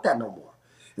don't want that no more.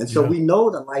 And so we know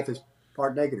that life is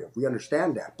part negative. We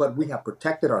understand that. But we have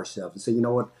protected ourselves and say, you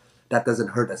know what? That doesn't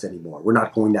hurt us anymore. We're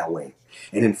not going that way.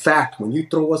 And in fact, when you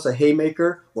throw us a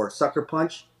haymaker or a sucker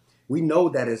punch, we know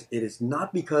that it is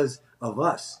not because of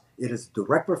us. It is a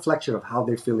direct reflection of how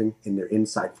they're feeling in their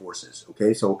inside forces.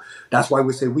 Okay, so that's why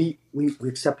we say we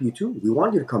accept you too. We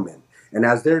want you to come in. And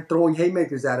as they're throwing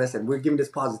haymakers at us and we're giving this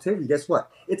positivity, guess what?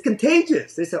 It's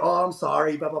contagious. They say, oh, I'm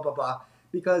sorry, blah, blah, blah, blah.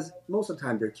 Because most of the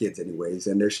time they're kids anyways,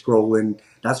 and they're scrolling.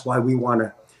 That's why we want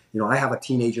to, I have a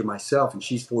teenager myself, and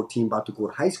she's 14, about to go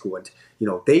to high school. And,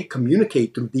 they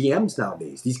communicate through DMs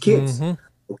nowadays, these kids. Mm-hmm.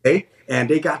 Okay, and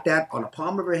they got that on the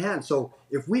palm of their hand. So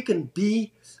if we can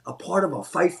be a part of a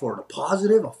fight for the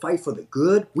positive, a fight for the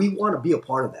good, we want to be a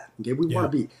part of that. Okay, we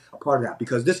want to be a part of that,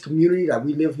 because this community that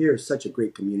we live here is such a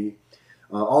great community.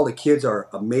 All the kids are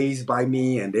amazed by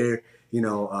me, and they're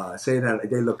saying that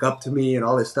they look up to me and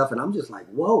all this stuff. And I'm just like,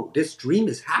 whoa, this dream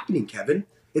is happening, Kevin.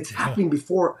 It's happening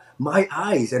before my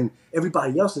eyes, and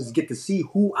everybody else's get to see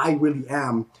who I really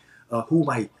am, who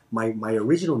my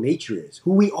original nature is,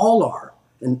 who we all are.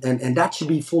 And that should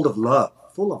be full of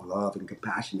love and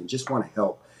compassion, and just want to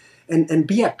help and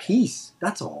be at peace.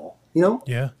 That's all,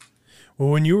 Yeah. Well,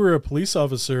 when you were a police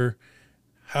officer,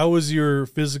 how was your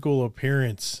physical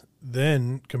appearance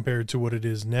then compared to what it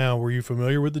is now? Were you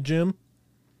familiar with the gym?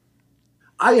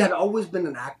 I had always been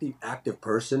an active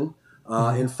person.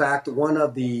 In fact, one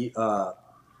of the,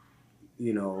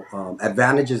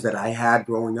 advantages that I had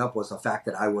growing up was the fact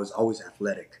that I was always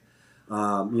athletic.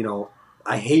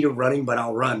 I hated running, but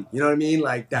I'll run. You know what I mean?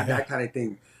 Like that kind of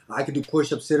thing. I could do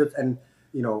push-ups, sit-ups, and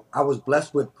I was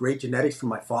blessed with great genetics from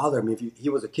my father. I mean, he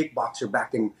was a kickboxer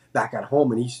back at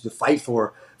home, and he used to fight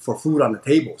for food on the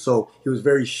table. So he was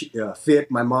very fit.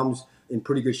 My mom's in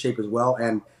pretty good shape as well.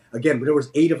 And again, there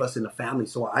was 8 of us in the family,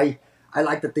 so I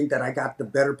like to think that I got the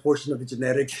better portion of the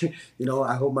genetics.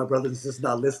 I hope my brothers and sisters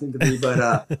not listening to me,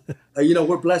 but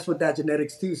we're blessed with that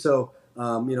genetics too. So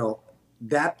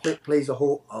that plays a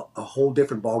whole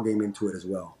different ball game into it as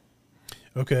well.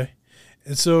 Okay.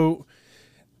 And so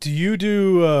do you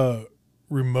do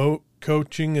remote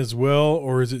coaching as well,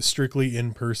 or is it strictly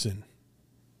in person?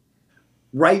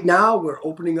 Right now we're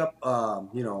opening up,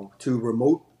 to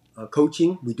remote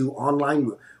coaching. We do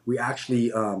online. We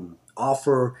actually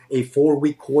offer a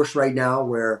 4-week course right now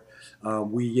where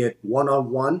we get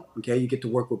one-on-one. Okay. You get to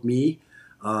work with me.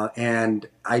 And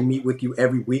I meet with you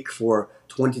every week for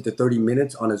 20 to 30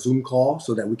 minutes on a Zoom call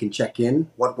so that we can check in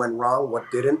what went wrong,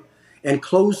 what didn't, and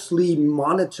closely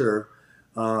monitor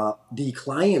the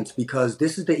clients, because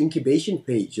this is the incubation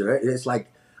page, right? It's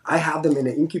like I have them in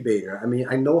an incubator. I mean,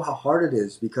 I know how hard it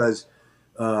is because,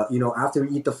 after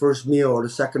you eat the first meal or the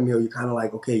second meal, you're kind of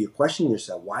like, okay, you question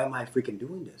yourself, why am I freaking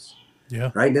doing this? Yeah.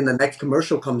 Right. Then the next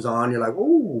commercial comes on. You're like,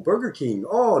 oh, Burger King.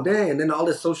 Oh, dang. And then all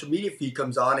this social media feed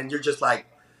comes on and you're just like,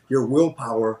 your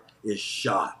willpower is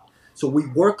shot. So we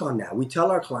work on that. We tell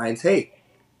our clients, hey,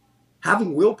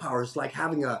 having willpower is like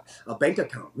having a bank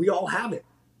account. We all have it,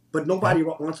 but nobody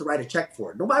wants to write a check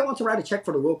for it. Nobody wants to write a check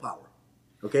for the willpower.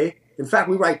 Okay. In fact,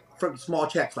 we write small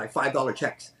checks, like $5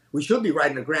 checks. We should be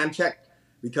writing a grand check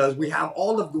because we have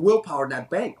all of the willpower in that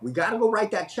bank. We got to go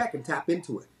write that check and tap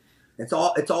into it. It's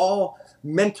all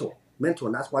mental,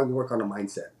 and that's why we work on the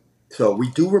mindset. So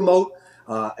we do remote.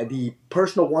 The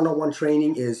personal one-on-one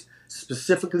training is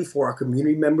specifically for our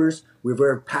community members. We're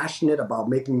very passionate about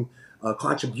making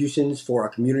contributions for our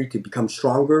community to become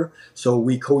stronger. So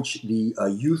we coach the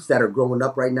youth that are growing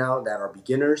up right now that are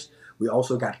beginners. We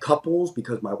also got couples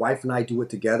because my wife and I do it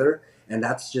together. And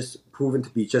that's just proven to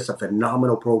be just a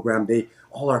phenomenal program.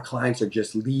 All our clients are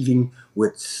just leaving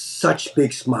with such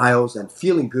big smiles and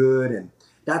feeling good. And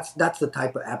that's the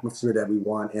type of atmosphere that we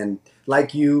want. And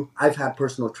like you, I've had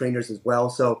personal trainers as well.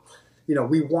 So,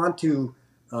 we want to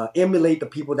emulate the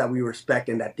people that we respect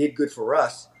and that did good for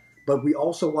us. But we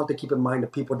also want to keep in mind the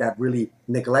people that really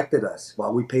neglected us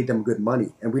while we paid them good money.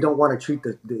 And we don't want to treat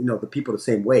the people the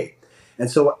same way. And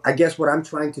so I guess what I'm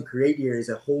trying to create here is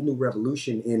a whole new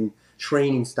revolution in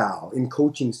training style, in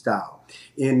coaching style,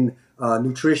 in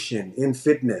nutrition, in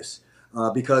fitness,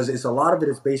 because a lot of it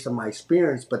is based on my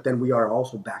experience, but then we are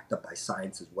also backed up by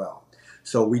science as well.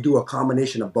 So we do a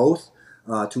combination of both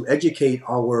to educate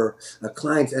our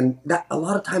clients. And that a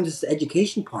lot of times it's the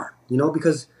education part,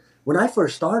 because when I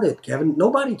first started, Kevin,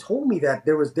 nobody told me that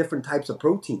there was different types of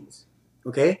proteins,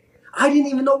 okay? I didn't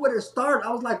even know where to start.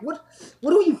 I was like, what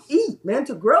do you eat, man,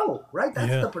 to grow, right?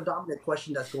 That's the predominant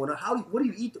question that's going on. What do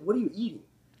you eat? What are you eating,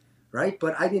 right?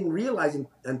 But I didn't realize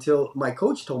until my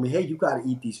coach told me, hey, you got to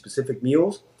eat these specific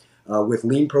meals with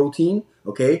lean protein,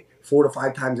 okay, 4 to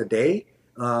 5 times a day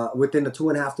within the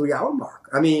 2.5, 3 hour mark.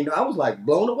 I mean, I was like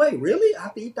blown away. Really? I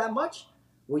have to eat that much?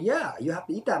 Well, yeah, you have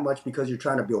to eat that much because you're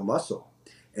trying to build muscle.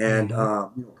 And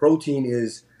protein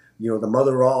is the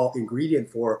mother of all ingredient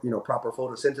for proper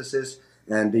photosynthesis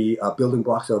and the building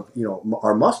blocks of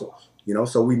our muscles.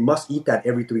 So we must eat that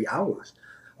every 3 hours.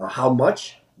 How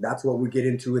much? That's what we get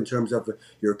into in terms of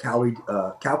your calorie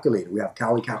calculator. We have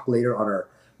calorie calculator on our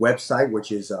website,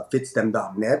 which is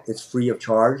fitstem.net. It's free of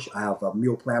charge. I have a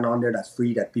meal plan on there that's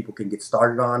free that people can get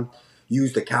started on.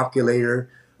 Use the calculator,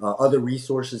 other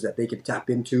resources that they can tap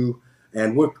into.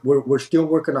 And we're still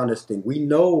working on this thing. We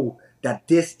know that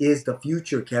this is the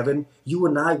future, Kevin. You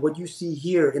and I, what you see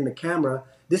here in the camera,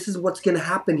 this is what's going to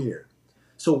happen here.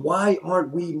 So why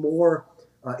aren't we more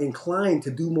inclined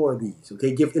to do more of these?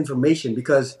 Okay, give information,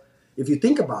 because if you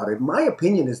think about it, my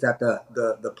opinion is that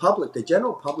the public, the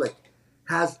general public,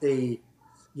 has a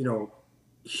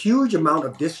huge amount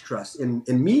of distrust in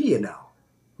media now.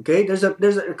 Okay, there's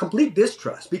a complete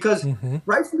distrust because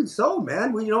rightfully so,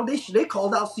 man. They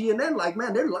called out CNN like,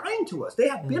 man, they're lying to us. They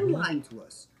have been lying to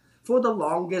us for the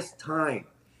longest time.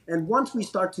 And once we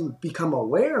start to become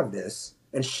aware of this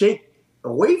and shake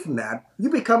away from that, you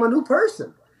become a new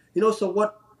person. So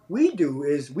what we do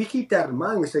is we keep that in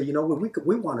mind. We say,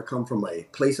 we want to come from a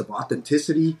place of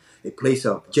authenticity, a place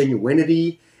of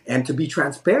genuinity, and to be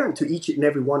transparent to each and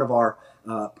every one of our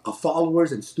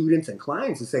followers and students and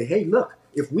clients and say, hey, look,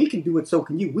 if we can do it, so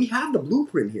can you. We have the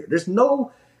blueprint here. There's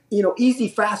no, easy,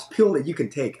 fast pill that you can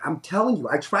take. I'm telling you,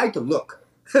 I tried to look.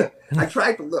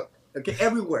 Okay,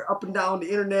 everywhere, up and down the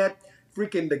internet,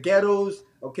 freaking the ghettos,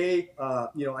 okay?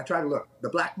 I try to look. The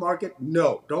black market,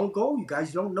 no, don't go. You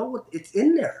guys don't know what it's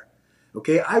in there,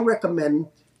 okay? I recommend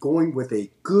going with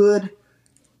a good,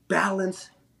 balanced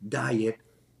diet,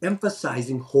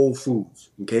 emphasizing whole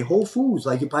foods, okay? Whole foods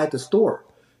like you buy at the store.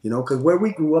 Because where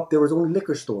we grew up, there was only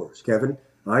liquor stores, Kevin.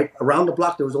 All right, around the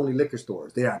block, there was only liquor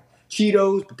stores. They had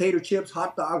Cheetos, potato chips,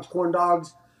 hot dogs, corn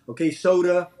dogs, okay,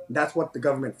 soda. That's what the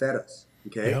government fed us,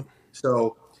 okay? Yep.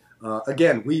 So,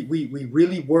 again, we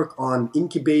really work on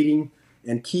incubating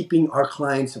and keeping our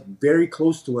clients very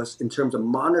close to us in terms of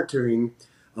monitoring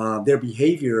their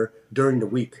behavior during the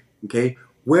week, okay?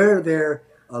 Where their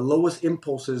lowest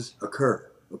impulses occur,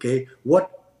 okay?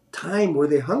 What time were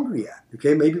they hungry at?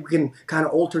 Okay, maybe we can kind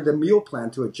of alter the meal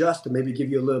plan to adjust and maybe give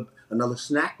you another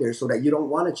snack there so that you don't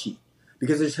want to cheat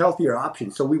because there's healthier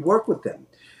options. So we work with them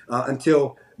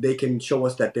until they can show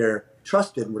us that they're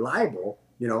trusted and reliable,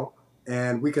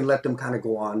 and we can let them kind of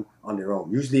go on their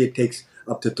own. Usually it takes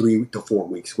up to 3 to 4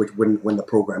 weeks, which when the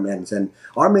program ends. And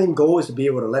our main goal is to be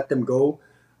able to let them go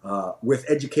with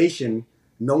education,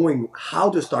 knowing how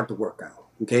to start to work out.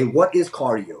 Okay, what is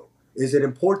cardio? Is it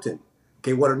important?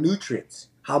 Okay, what are nutrients?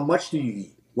 How much do you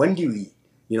eat? When do you eat?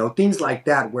 You know, things like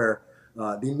that where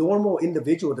the normal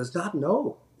individual does not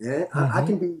know. Yeah? I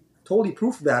can be totally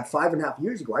proof of that 5.5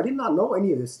 years ago. I did not know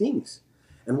any of these things.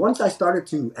 And once I started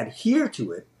to adhere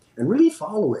to it and really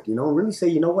follow it, you know, and really say,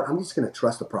 you know what, I'm just going to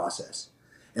trust the process.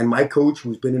 And my coach,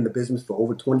 who's been in the business for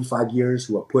over 25 years,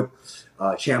 who have put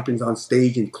champions on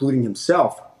stage, including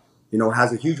himself, you know,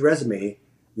 has a huge resume.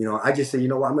 You know, I just say, you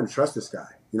know what, I'm going to trust this guy.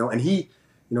 You know, and he,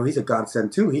 you know, he's a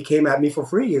godsend too. He came at me for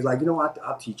free. He's like, you know what,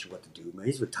 I'll teach you what to do, man.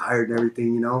 He's retired and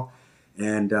everything, you know.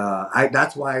 And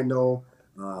that's why I know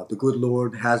the good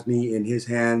Lord has me in his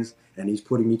hands, and he's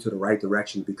putting me to the right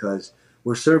direction, because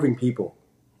we're serving people.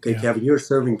 Okay, yeah. Kevin, you're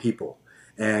serving people,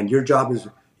 and your job is,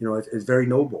 you know, it's very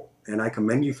noble. And I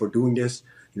commend you for doing this,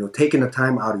 you know, taking the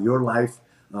time out of your life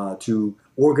to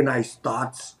organize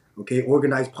thoughts, okay,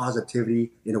 organize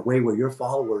positivity in a way where your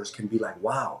followers can be like,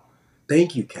 wow,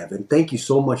 thank you, Kevin. Thank you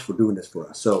so much for doing this for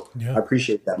us. So yeah. I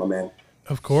appreciate that, my man.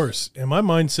 Of course. And my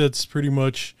mindset's pretty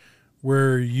much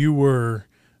where you were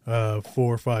 4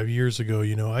 or 5 years ago.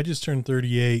 You know, I just turned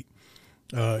 38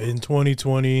 in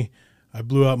 2020. I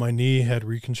blew out my knee, had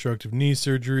reconstructive knee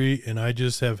surgery, and I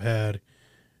just have had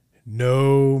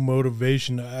no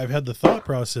motivation. I've had the thought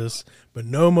process, but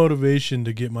no motivation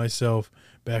to get myself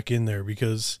back in there,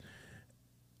 because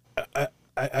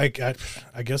I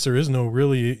guess there is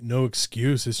no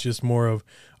excuse. It's just more of,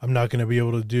 I'm not going to be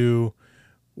able to do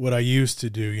what I used to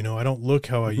do. You know, I don't look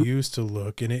how I used to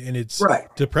look, and it's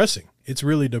depressing. It's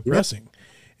really depressing.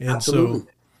 Yeah. And absolutely. So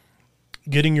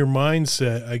getting your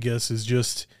mindset, I guess, is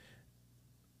just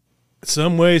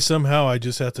some way, somehow I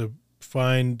just have to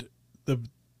find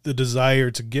the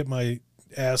desire to get my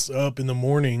ass up in the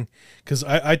morning, because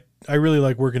I really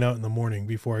like working out in the morning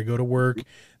before I go to work.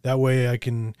 That way I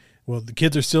can, well, the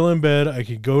kids are still in bed. I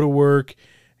could go to work,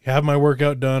 have my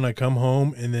workout done. I come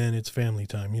home, and then it's family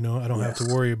time. You know, I don't have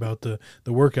to worry about the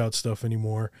workout stuff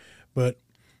anymore. But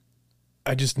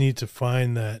I just need to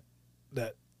find that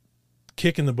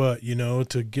kick in the butt, you know,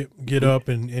 to get up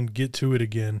and get to it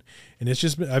again. And it's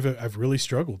just been, I've really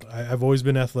struggled. I've always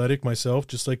been athletic myself,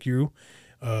 just like you.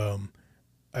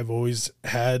 I've always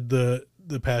had the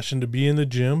passion to be in the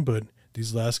gym, but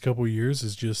these last couple of years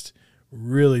has just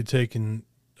really taken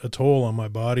a toll on my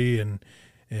body and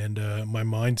my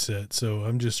mindset. So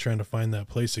I'm just trying to find that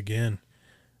place again.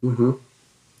 Mm-hmm.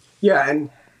 Yeah.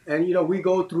 And, you know, we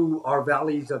go through our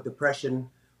valleys of depression.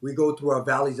 We go through our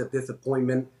valleys of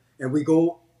disappointment, and we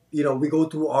go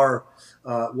through our,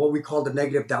 what we call the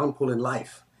negative downpull in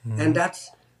life. Mm-hmm. And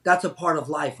that's a part of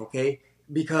life. Okay.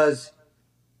 Because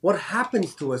what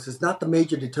happens to us is not the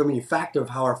major determining factor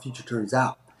of how our future turns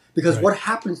out. Because what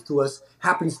happens to us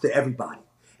happens to everybody.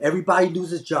 Everybody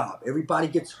loses job. Everybody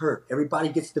gets hurt. Everybody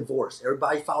gets divorced.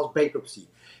 Everybody files bankruptcy.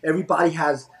 Everybody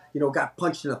has, you know, got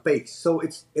punched in the face. So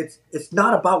it's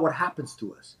not about what happens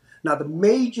to us. Now, the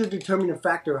major determining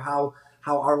factor of how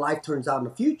our life turns out in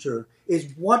the future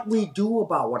is what we do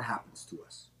about what happens to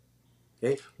us.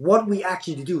 Okay, what we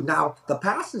actually do. Now, the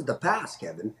past is the past,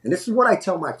 Kevin, and this is what I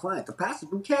tell my client. The past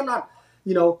is, we cannot,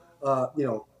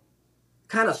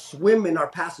 kind of swim in our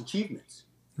past achievements.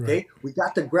 Okay, right. We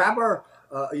got to grab our,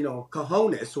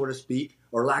 cojones, so to speak,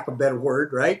 or lack of a better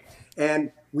word, right?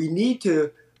 And we need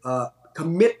to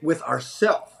commit with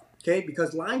ourselves. Okay,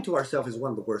 because lying to ourselves is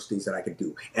one of the worst things that I could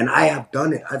do, and I have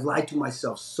done it. I've lied to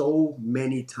myself so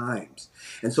many times,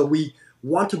 and so we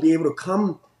want to be able to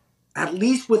come, at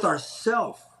least with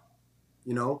ourselves,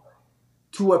 you know,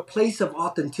 to a place of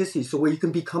authenticity, so where you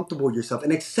can be comfortable with yourself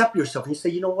and accept yourself. And you say,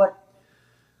 you know what?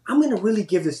 I'm going to really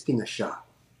give this thing a shot.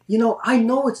 You know, I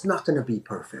know it's not going to be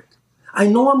perfect. I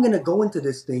know I'm going to go into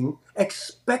this thing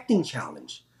expecting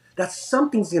challenge. That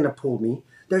something's going to pull me.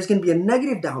 There's going to be a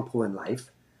negative downpull in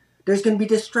life. There's going to be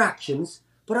distractions,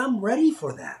 but I'm ready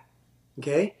for that.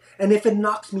 Okay? And if it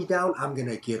knocks me down, I'm going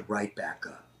to get right back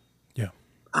up.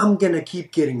 I'm going to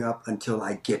keep getting up until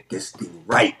I get this thing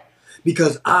right,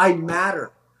 because I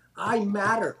matter. I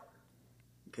matter.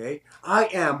 Okay? I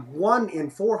am 1 in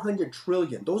 400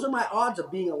 trillion. Those are my odds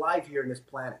of being alive here in this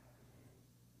planet.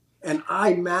 And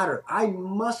I matter. I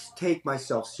must take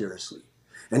myself seriously.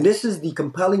 And this is the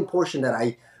compelling portion that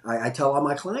I tell all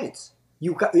my clients.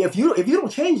 If you don't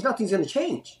change, nothing's going to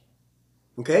change.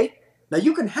 Okay? Now,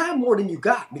 you can have more than you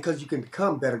got, because you can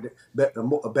become better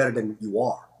than you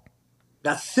are.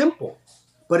 That's simple,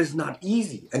 but it's not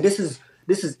easy. And this is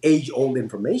this is age-old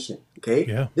information, okay?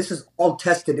 Yeah. This is all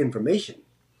tested information,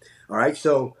 all right?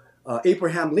 So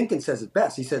Abraham Lincoln says it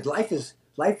best. He said, life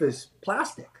is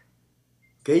plastic,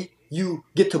 okay? You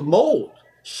get to mold,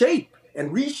 shape,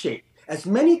 and reshape as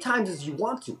many times as you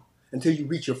want to until you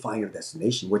reach your final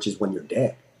destination, which is when you're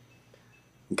dead,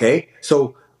 okay?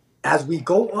 So as we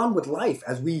go on with life,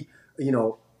 as we,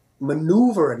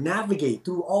 maneuver and navigate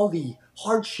through all the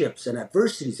hardships and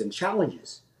adversities and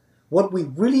challenges, what we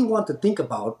really want to think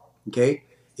about, okay,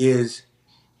 is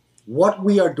what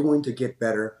we are doing to get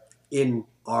better in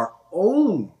our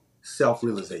own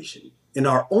self-realization, in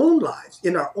our own lives,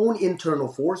 in our own internal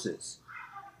forces,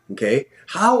 okay?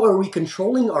 How are we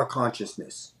controlling our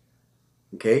consciousness,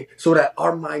 okay, so that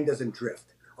our mind doesn't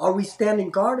drift? Are we standing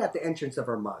guard at the entrance of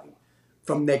our mind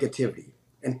from negativity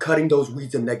and cutting those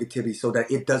weeds of negativity so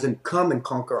that it doesn't come and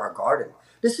conquer our garden?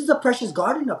 This is a precious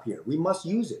garden up here. We must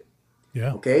use it.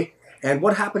 Yeah. Okay? And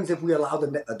what happens if we allow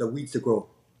the weeds to grow?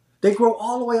 They grow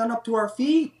all the way on up to our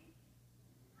feet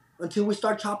until we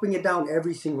start chopping it down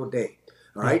every single day.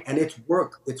 All right? And it's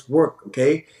work. It's work.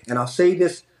 Okay? And I'll say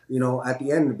this, at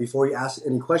the end, before you ask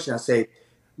any question, I say,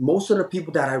 most of the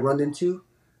people that I run into,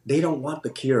 they don't want the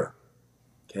cure.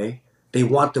 Okay? They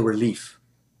want the relief.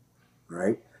 All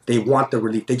right? They want the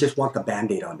relief. They just want the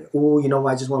Band-Aid on it. Oh,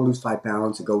 I just want to lose 5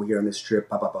 pounds and go here on this trip,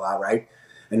 blah, blah, blah, right?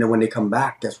 And then when they come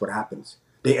back, guess what happens?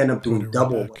 They end up doing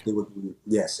double what they were doing.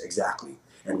 Yes, exactly.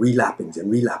 And relapsing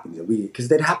because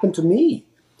that happened to me,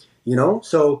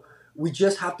 So we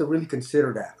just have to really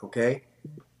consider that, okay?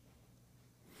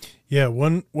 Yeah,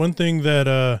 one thing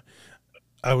that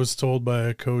I was told by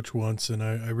a coach once, and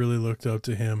I really looked up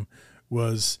to him,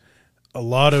 was a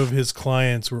lot of his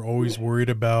clients were always worried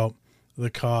about the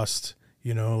cost,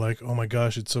 like, oh my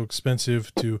gosh, it's so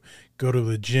expensive to go to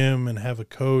the gym and have a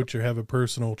coach or have a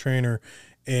personal trainer.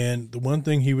 And the one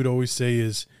thing he would always say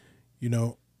is,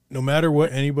 no matter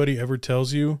what anybody ever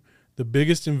tells you, the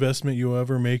biggest investment you'll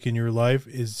ever make in your life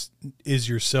is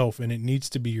yourself, and it needs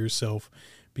to be yourself.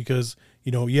 Because,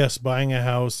 yes, buying a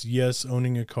house, yes,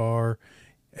 owning a car,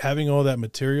 having all that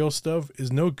material stuff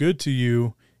is no good to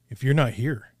you if you're not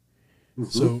here. Mm-hmm.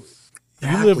 So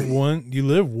you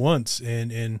live once,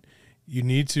 and you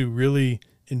need to really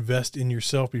invest in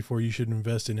yourself before you should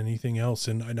invest in anything else.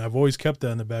 And I've always kept that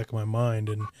in the back of my mind.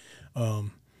 And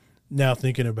now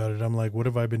thinking about it, I'm like, what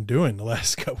have I been doing the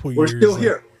last couple of years? We're still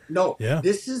here. No,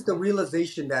 This is the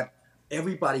realization that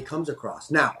everybody comes across.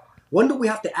 Now, when do we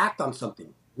have to act on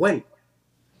something?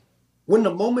 When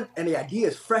the moment and the idea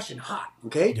is fresh and hot,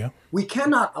 okay? Yeah. We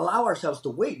cannot allow ourselves to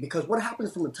wait, because what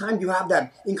happens from the time you have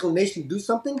that inclination to do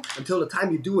something until the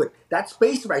time you do it, that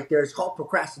space right there is called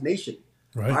procrastination.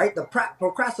 Right. All right? The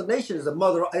procrastination is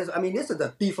this is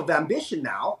the thief of ambition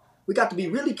now. We got to be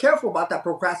really careful about that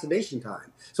procrastination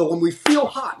time. So when we feel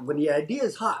hot, when the idea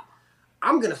is hot,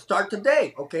 I'm going to start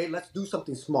today. Okay, let's do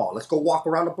something small. Let's go walk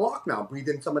around the block now, breathe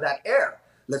in some of that air.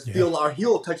 Let's feel our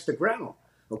heel touch the ground.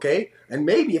 Okay, and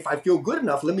maybe if I feel good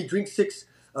enough, let me drink 6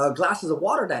 glasses of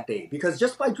water that day. Because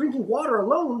just by drinking water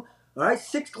alone, all right,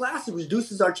 6 glasses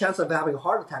reduces our chance of having a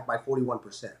heart attack by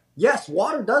 41%. Yes,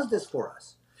 water does this for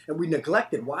us. And we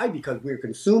neglect it. Why? Because we're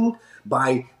consumed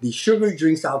by the sugary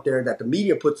drinks out there that the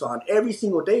media puts on every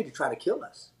single day to try to kill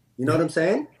us. You know what I'm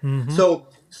saying? Mm-hmm. So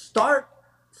start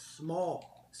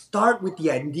small. Start with the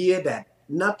idea that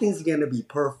nothing's going to be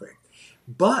perfect.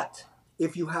 But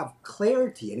if you have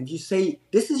clarity, and if you say,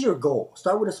 this is your goal,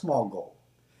 start with a small goal,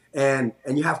 and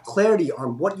you have clarity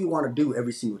on what you want to do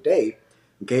every single day,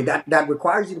 okay, that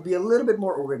requires you to be a little bit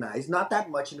more organized, not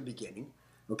that much in the beginning,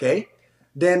 okay,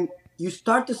 then you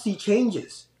start to see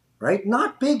changes, right?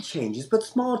 Not big changes, but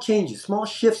small changes, small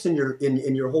shifts in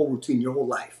your whole routine, your whole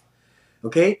life,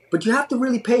 okay? But you have to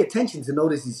really pay attention to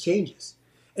notice these changes.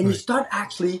 And you start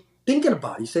actually thinking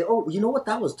about it. You say, oh, you know what,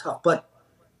 that was tough, but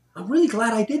I'm really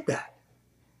glad I did that.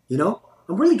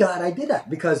 I'm really glad I did that,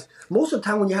 because most of the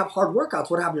time when you have hard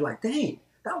workouts, what happens? You're like, dang,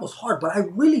 that was hard, but I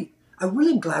really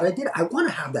am glad I did it. I want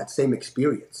to have that same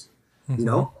experience,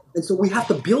 And so we have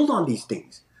to build on these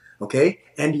things, okay?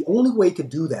 And the only way to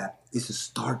do that is to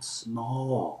start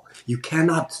small. You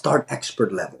cannot start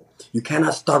expert level. You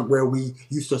cannot start where we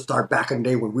used to start back in the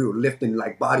day when we were lifting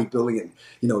like bodybuilding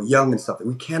and, young and stuff.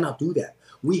 We cannot do that.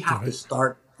 We have to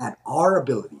start at our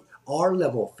ability, our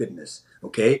level of fitness,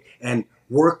 okay? And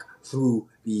work through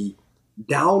the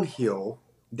downhill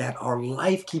that our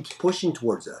life keeps pushing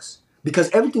towards us, because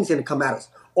everything's going to come at us.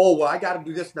 Oh, well, I got to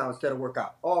do this now instead of work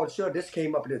out. Oh, sure, this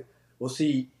came up. Well,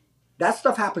 see, that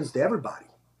stuff happens to everybody.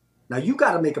 Now, you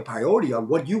got to make a priority on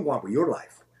what you want with your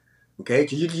life, okay?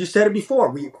 You said it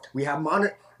before. We have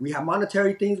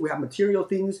monetary things. We have material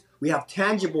things. We have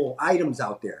tangible items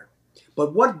out there,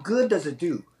 But what good does it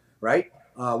do, right?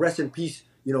 Rest in peace,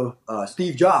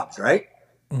 Steve Jobs, right?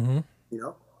 Mm-hmm. You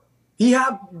know, he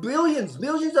had billions,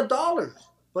 millions of dollars,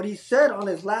 but he said on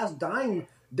his last dying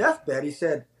deathbed, he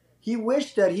said he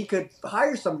wished that he could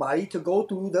hire somebody to go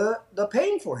through the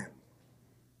pain for him.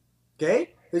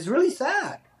 Okay, it's really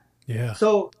sad. Yeah.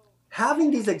 So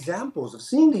having these examples of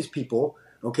seeing these people,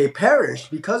 okay, perish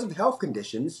because of health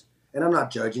conditions, and I'm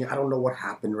not judging. I don't know what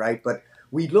happened, right? But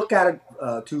we look at it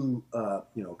to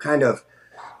kind of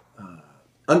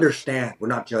understand. We're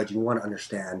not judging. We want to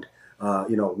understand,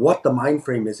 what the mind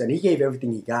frame is. And he gave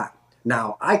everything he got.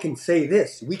 Now, I can say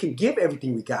this. We can give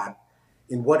everything we got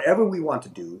in whatever we want to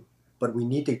do, but we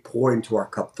need to pour into our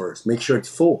cup first. Make sure it's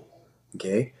full,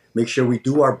 okay? Make sure we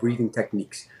do our breathing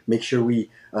techniques. Make sure we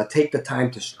take the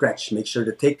time to stretch. Make sure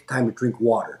to take the time to drink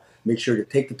water. Make sure to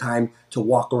take the time to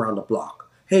walk around the block.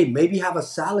 Hey, maybe have a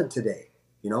salad today,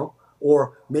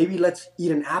 or maybe let's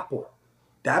eat an apple.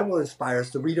 That will inspire us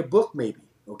to read a book, maybe,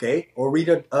 okay? Or read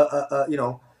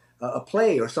a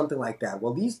play or something like that.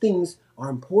 Well, these things are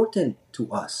important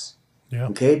to us, Yeah.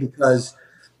 okay? Because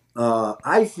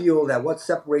I feel that what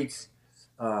separates,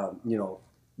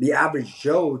 the average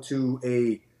Joe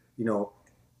to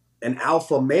an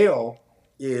alpha male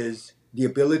is the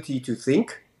ability to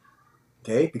think,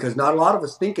 okay? Because not a lot of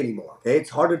us think anymore, okay?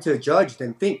 It's harder to judge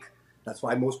than think. That's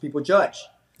why most people judge,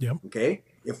 Yep. okay?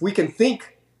 If we can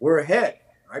think, we're ahead,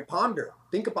 right? Ponder,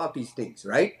 think about these things,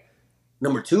 right?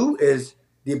 Number two is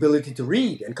the ability to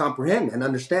read and comprehend and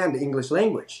understand the English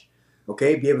language,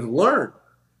 okay? Be able to learn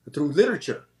through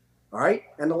literature, all right?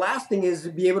 And the last thing is to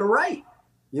be able to write.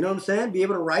 You know what I'm saying? Be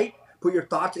able to write, put your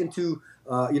thoughts into,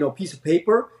 a piece of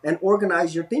paper and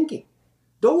organize your thinking.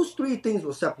 Those three things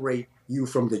will separate you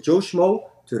from the Joe Schmo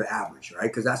to the average, right?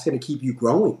 Because that's going to keep you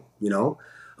growing,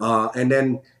 and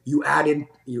then you add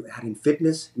in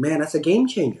fitness. Man, that's a game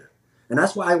changer. And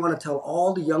that's why I want to tell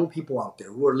all the young people out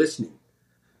there who are listening,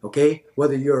 okay?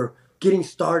 Whether you're getting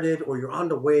started or you're on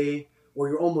the way or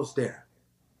you're almost there,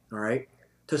 all right?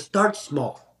 To start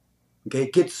small, okay?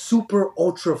 Get super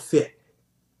ultra fit,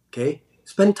 okay?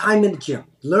 Spend time in the gym.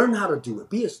 Learn how to do it.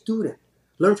 Be a student.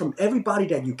 Learn from everybody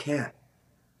that you can,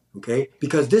 okay?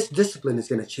 Because this discipline is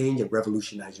going to change and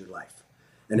revolutionize your life.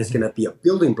 And it's going to be a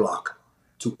building block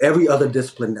to every other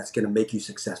discipline that's going to make you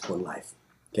successful in life,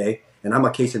 okay? And I'm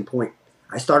a case in point.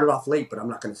 I started off late, but I'm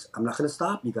not going to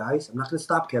stop, you guys. I'm not going to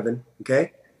stop, Kevin,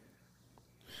 okay?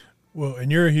 Well,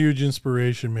 and you're a huge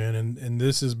inspiration, man. And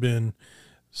this has been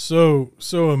so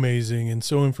amazing and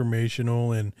so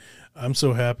informational, and I'm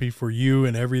so happy for you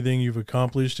and everything you've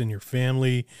accomplished and your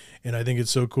family. And I think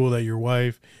it's so cool that your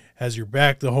wife has your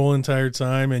back the whole entire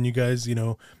time, and you guys,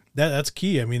 that's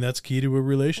key. I mean, that's key to a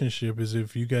relationship, is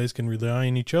if you guys can rely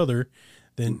on each other,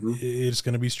 then it's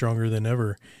going to be stronger than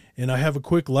ever. And I have a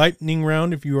quick lightning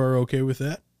round if you are okay with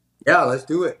that. Yeah, let's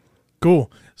do it. Cool.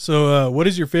 So what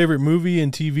is your favorite movie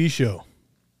and TV show?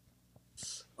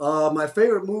 My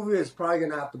favorite movie is probably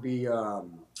going to have to be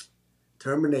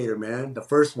Terminator, man. The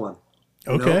first one.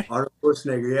 Okay. Arnold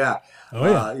Schwarzenegger, yeah.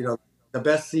 Oh, yeah. The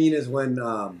best scene is when,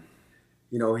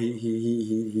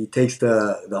 he takes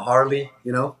the Harley,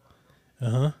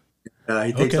 Uh-huh.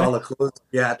 He takes all the clothes,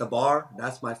 at the bar.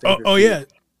 That's my favorite. Oh, yeah.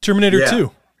 Terminator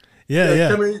 2. Yeah.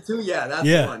 Terminator 2, that's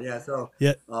the one. Yeah, so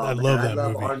I love that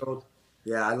movie. Arnold.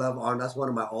 Yeah, I love Arnold. That's one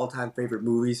of my all-time favorite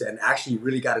movies, and actually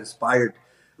really got inspired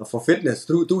for fitness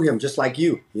through him, just like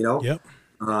you. Yep.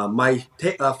 My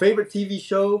favorite TV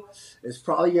show is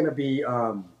probably going to be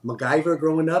MacGyver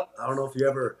growing up. I don't know if you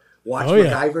ever watched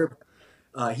MacGyver.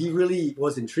 He really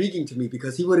was intriguing to me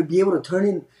because he would be able to turn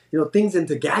in, things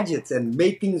into gadgets and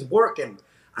make things work. And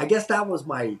I guess that was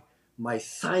my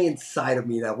science side of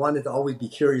me that wanted to always be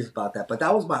curious about that. But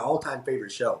that was my all-time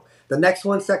favorite show. The next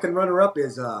one, second runner-up,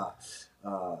 is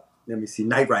let me see,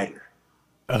 Knight Rider.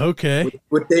 Okay.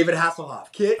 With David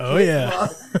Hasselhoff. Kid, yeah.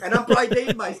 And I'm probably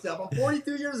dating myself. I'm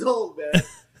 42 years old, man.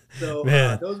 So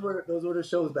those were the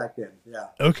shows back then. Yeah.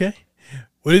 Okay.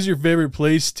 What is your favorite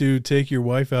place to take your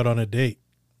wife out on a date?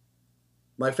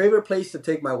 My favorite place to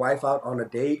take my wife out on a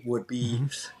date would be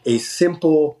a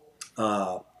simple,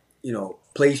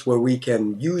 place where we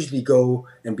can usually go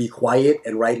and be quiet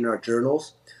and write in our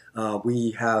journals.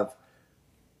 We have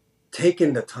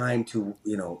taken the time to,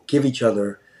 give each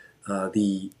other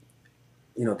the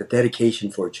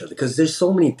dedication for each other, because there's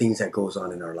so many things that goes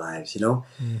on in our lives,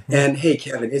 And hey,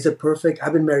 Kevin, is it perfect?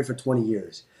 I've been married for 20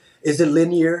 years. Is it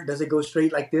linear? Does it go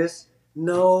straight like this?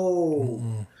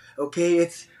 No. Okay,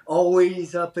 it's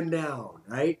always up and down,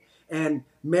 right? And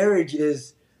marriage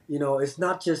is, it's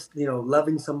not just,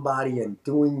 loving somebody and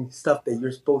doing stuff that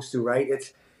you're supposed to, right?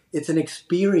 It's an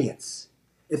experience.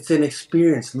 It's an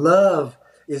experience. Love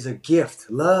is a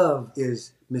gift. Love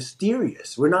is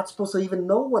mysterious. We're not supposed to even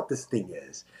know what this thing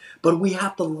is, but we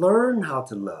have to learn how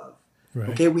to love. Right.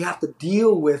 Okay, we have to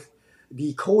deal with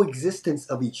the coexistence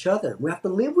of each other. We have to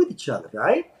live with each other,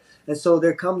 right? And so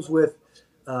there comes with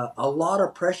a lot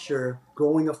of pressure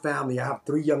growing a family. I have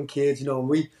 3 young kids.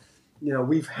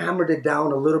 We've hammered it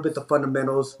down a little bit, the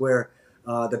fundamentals where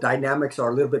the dynamics are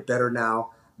a little bit better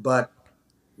now, but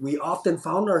we often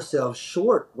found ourselves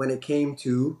short when it came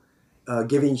to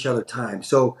giving each other time.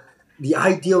 So the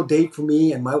ideal date for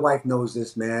me, and my wife knows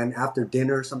this, man, after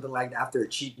dinner, something like that, after a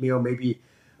cheat meal, maybe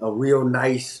a real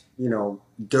nice,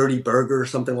 dirty burger or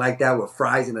something like that with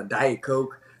fries and a Diet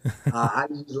Coke. I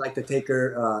usually like to take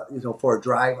her, for a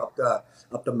drive up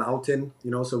the mountain,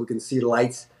 so we can see the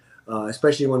lights,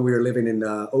 especially when we were living in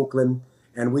Oakland.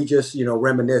 And we just,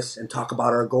 reminisce and talk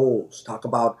about our goals, talk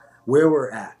about where we're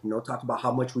at, talk about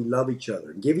how much we love each other,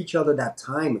 and give each other that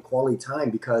time, quality time,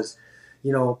 because,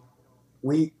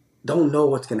 we don't know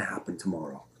what's going to happen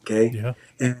tomorrow. Okay. Yeah.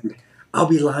 And I'll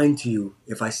be lying to you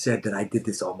if I said that I did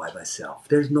this all by myself.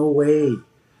 There's no way.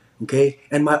 Okay.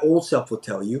 And my old self will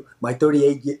tell you, my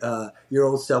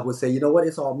 38-year-old self would say, you know what?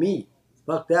 It's all me.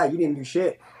 Fuck that. You didn't do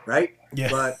shit. Right. Yeah.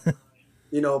 But,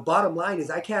 bottom line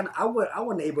is I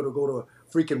wasn't able to go to a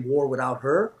freaking war without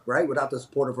her, right? Without the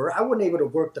support of her. I wasn't able to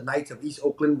work the nights of East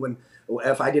Oakland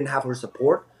if I didn't have her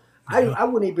support. I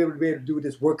wouldn't be able to do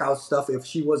this workout stuff if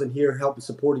she wasn't here helping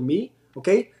supporting me.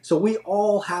 Okay. So we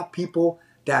all have people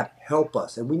that help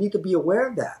us, and we need to be aware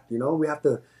of that. We have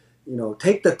to,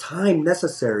 take the time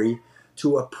necessary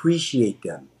to appreciate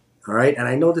them. All right. And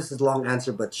I know this is a long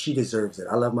answer, but she deserves it.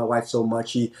 I love my wife so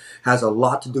much. She has a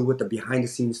lot to do with the behind the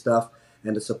scenes stuff,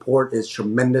 and the support is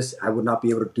tremendous. I would not be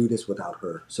able to do this without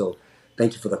her. So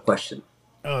thank you for the question.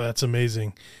 Oh, that's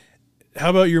amazing.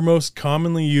 How about your most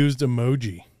commonly used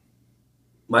emoji?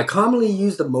 My commonly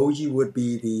used emoji would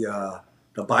be the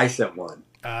bicep one.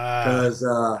 Because,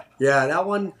 that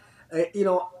one,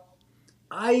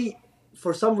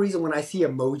 for some reason, when I see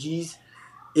emojis,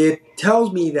 it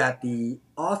tells me that the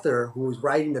author who is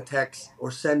writing the text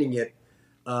or sending it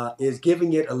is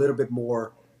giving it a little bit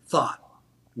more thought.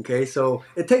 Okay, so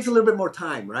it takes a little bit more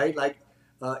time, right? Like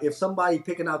if somebody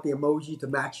picking out the emoji to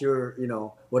match your,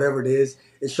 whatever it is,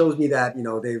 it shows me that,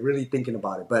 they're really thinking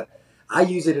about it. But I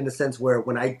use it in the sense where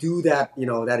when I do that,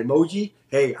 that emoji,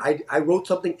 hey, I wrote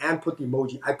something and put the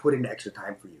emoji, I put in extra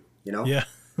time for you, Yeah.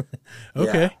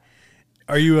 Okay. Yeah.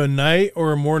 Are you a night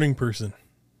or a morning person?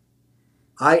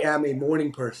 I am a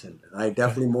morning person. I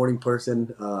definitely morning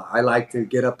person. I like to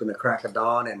get up in the crack of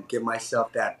dawn and give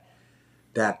myself that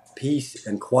peace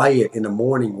and quiet in the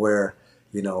morning where,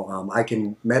 I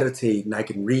can meditate and I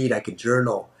can read, I can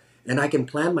journal, and I can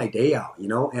plan my day out,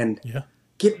 and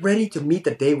get ready to meet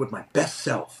the day with my best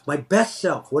self. My best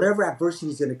self. Whatever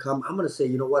adversity is going to come, I'm going to say,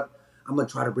 you know what? I'm going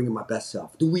to try to bring in my best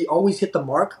self. Do we always hit the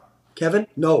mark, Kevin?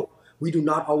 No, we do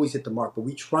not always hit the mark, but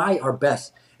we try our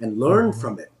best and learn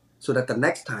from it so that the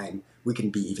next time we can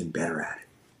be even better at it.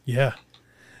 Yeah.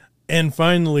 And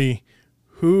finally,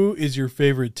 who is your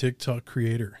favorite TikTok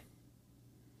creator?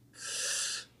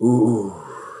 Ooh.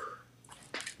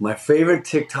 My favorite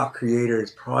TikTok creator is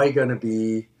probably going to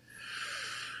be...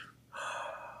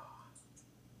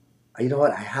 You know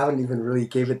what? I haven't even really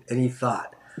gave it any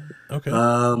thought. Okay.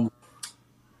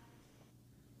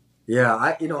 Yeah,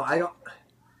 I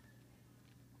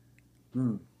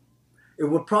don't. It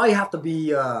would probably have to be,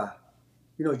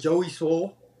 Joey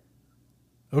Swoll.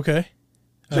 Okay.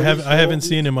 Joey I haven't Swoll,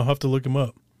 seen him. I'll have to look him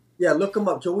up. Yeah, look him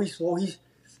up. Joey Swoll. He's,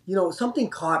 something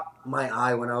caught my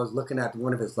eye when I was looking at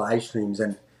one of his live streams,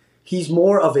 and he's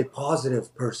more of a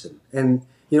positive person. And,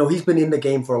 he's been in the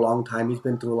game for a long time. He's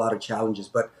been through a lot of challenges,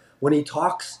 but when he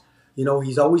talks,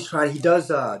 he's always he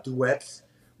does duets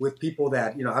with people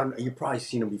that, I don't know, you've probably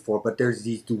seen them before, but there's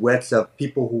these duets of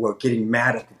people who are getting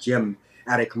mad at the gym,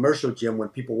 at a commercial gym, when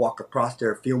people walk across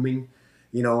there filming,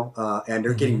 and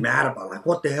they're getting mad about like,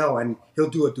 what the hell? And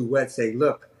he'll do a duet saying,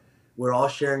 look, we're all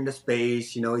sharing the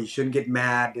space, you shouldn't get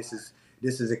mad. This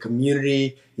is a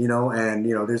community, and,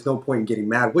 there's no point in getting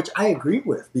mad, which I agree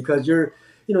with, because you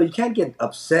can't get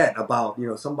upset about,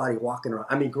 somebody walking around.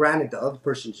 I mean, granted, the other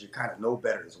person should kind of know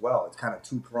better as well. It's kind of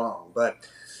two-pronged. But,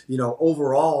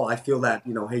 overall, I feel that,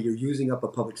 hey, you're using up a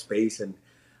public space, and,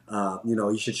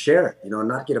 you should share it, and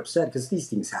not get upset, because these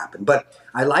things happen. But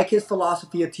I like his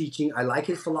philosophy of teaching. I like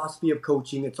his philosophy of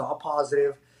coaching. It's all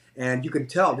positive. And you can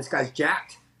tell this guy's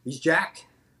jacked. He's jacked.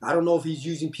 I don't know if he's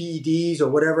using PEDs or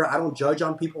whatever. I don't judge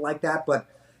on people like that. But,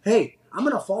 hey, I'm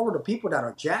going to follow the people that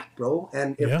are jacked, bro.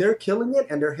 And if they're killing it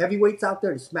and they're heavyweights out there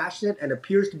and smashing it and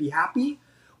appears to be happy,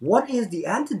 What is the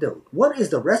antidote? What is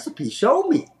the recipe? Show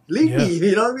me. Leave me.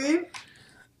 You know what I mean?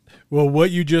 Well,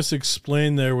 what you just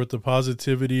explained there with the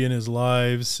positivity in his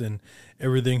lives and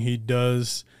everything he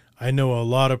does, I know a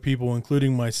lot of people,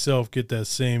 including myself, get that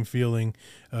same feeling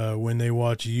when they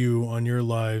watch you on your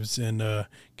lives and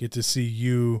get to see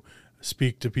you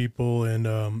speak to people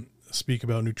and speak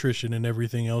about nutrition and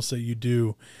everything else that you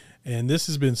do. And this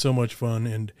has been so much fun.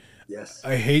 And yes,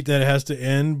 I hate that it has to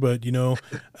end, but, you know,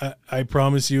 I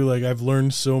promise you, like, I've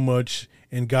learned so much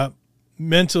and got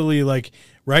mentally, like,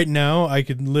 right now I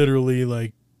could literally,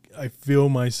 like, I feel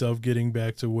myself getting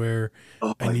back to where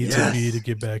I need to be to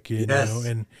get back in, you know,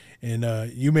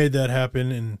 and you made that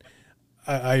happen, and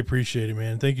I appreciate it,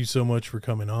 man. Thank you so much for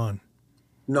coming on.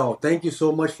 No, thank you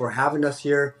so much for having us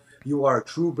here. You are a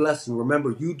true blessing.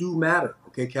 Remember, you do matter.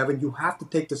 Okay, Kevin, you have to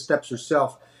take the steps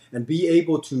yourself and be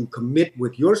able to commit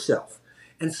with yourself.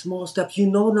 And small steps, you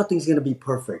know nothing's going to be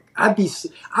perfect. I'd be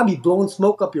blowing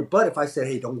smoke up your butt if I said,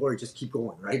 hey, don't worry, just keep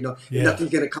going, right? No, nothing's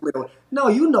going to come in. No,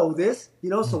 you know this, you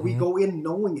know, so we go in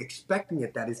knowing, expecting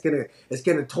it, that it's going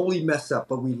to totally mess up,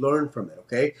 but we learn from it,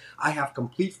 okay? I have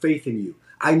complete faith in you.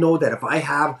 I know that if I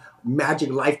have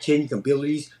magic life-changing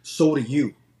abilities, so do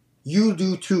you. You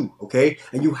do too, okay?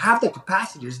 And you have the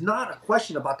capacity. It's not a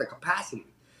question about the capacity.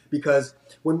 Because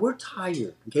when we're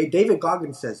tired, okay, David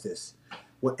Goggins says this,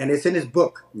 and it's in his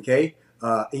book, okay?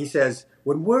 He says,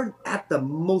 when we're at the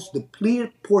most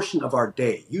depleted portion of our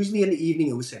day, usually in the evening,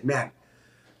 and we say, man,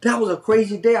 that was a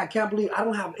crazy day. I can't believe I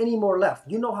don't have any more left.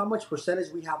 You know how much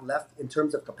percentage we have left in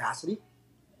terms of capacity?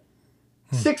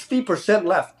 60%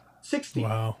 left. 60.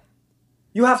 Wow.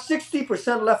 You have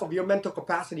 60% left of your mental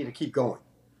capacity to keep going.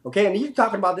 Okay? And you're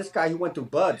talking about this guy who went to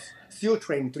BUD/S, SEAL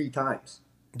training 3 times.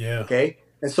 Yeah. Okay?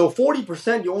 And so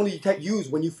 40% you only use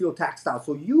when you feel taxed out.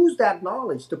 So use that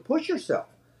knowledge to push yourself.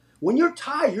 When you're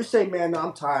tired, you're saying, man, no,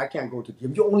 I'm tired. I can't go to the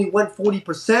gym. You only went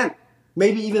 40%,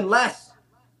 maybe even less.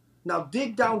 Now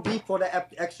dig down deep for the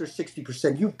extra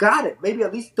 60%. You got it. Maybe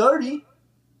at least 30.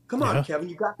 Come on, Kevin,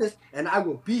 you got this. And I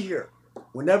will be here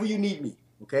whenever you need me.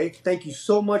 Okay? Thank you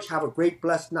so much. Have a great,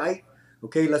 blessed night.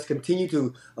 Okay? Let's continue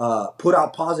to put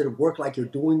out positive work like you're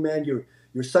doing, man. You're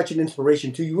such an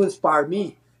inspiration too. You inspire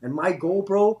me. And my goal,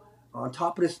 bro, on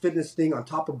top of this fitness thing, on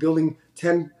top of building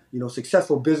 10,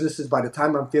 successful businesses by the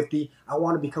time I'm 50, I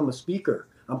want to become a speaker.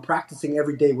 I'm practicing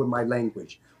every day with my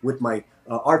language, with my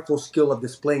artful skill of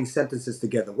displaying sentences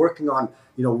together, working on,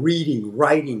 reading,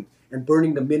 writing, and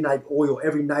burning the midnight oil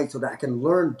every night so that I can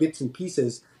learn bits and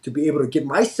pieces to be able to get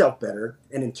myself better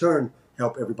and in turn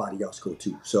help everybody else go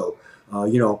too. So,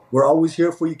 we're always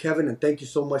here for you, Kevin, and thank you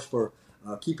so much for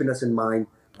keeping us in mind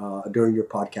during your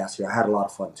podcast here. I had a lot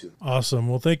of fun too. Awesome.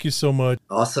 Well, thank you so much.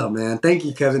 Awesome, man. Thank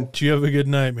you, Kevin. You have a good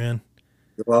night, man.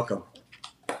 You're welcome.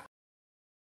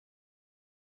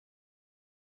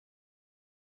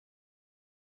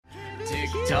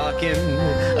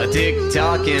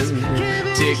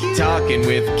 TikToking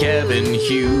with Kevin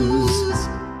Hughes.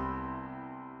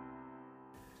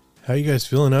 How you guys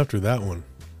feeling after that one?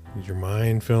 Is your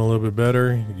mind feeling a little bit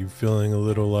better? Are you feeling a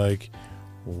little like,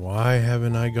 why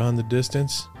haven't I gone the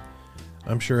distance?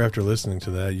 I'm sure after listening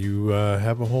to that, you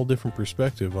have a whole different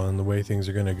perspective on the way things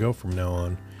are going to go from now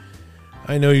on.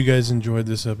 I know you guys enjoyed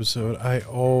this episode. I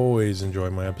always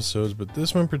enjoy my episodes, but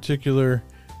this one in particular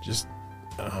just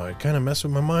it kind of messed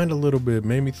with my mind a little bit.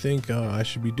 Made me think I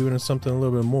should be doing something a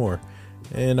little bit more.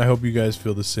 And I hope you guys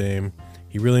feel the same.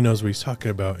 He really knows what he's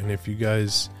talking about. And if you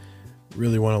guys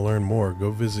really want to learn more, go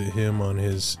visit him on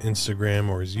his Instagram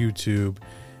or his YouTube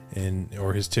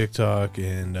or his TikTok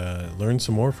and learn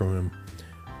some more from him.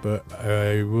 But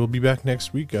I will be back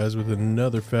next week, guys, with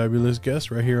another fabulous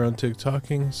guest right here on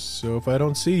TikToking. So if I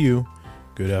don't see you,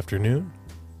 good afternoon,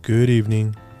 good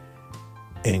evening,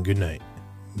 and good night.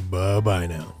 Bye-bye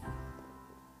now.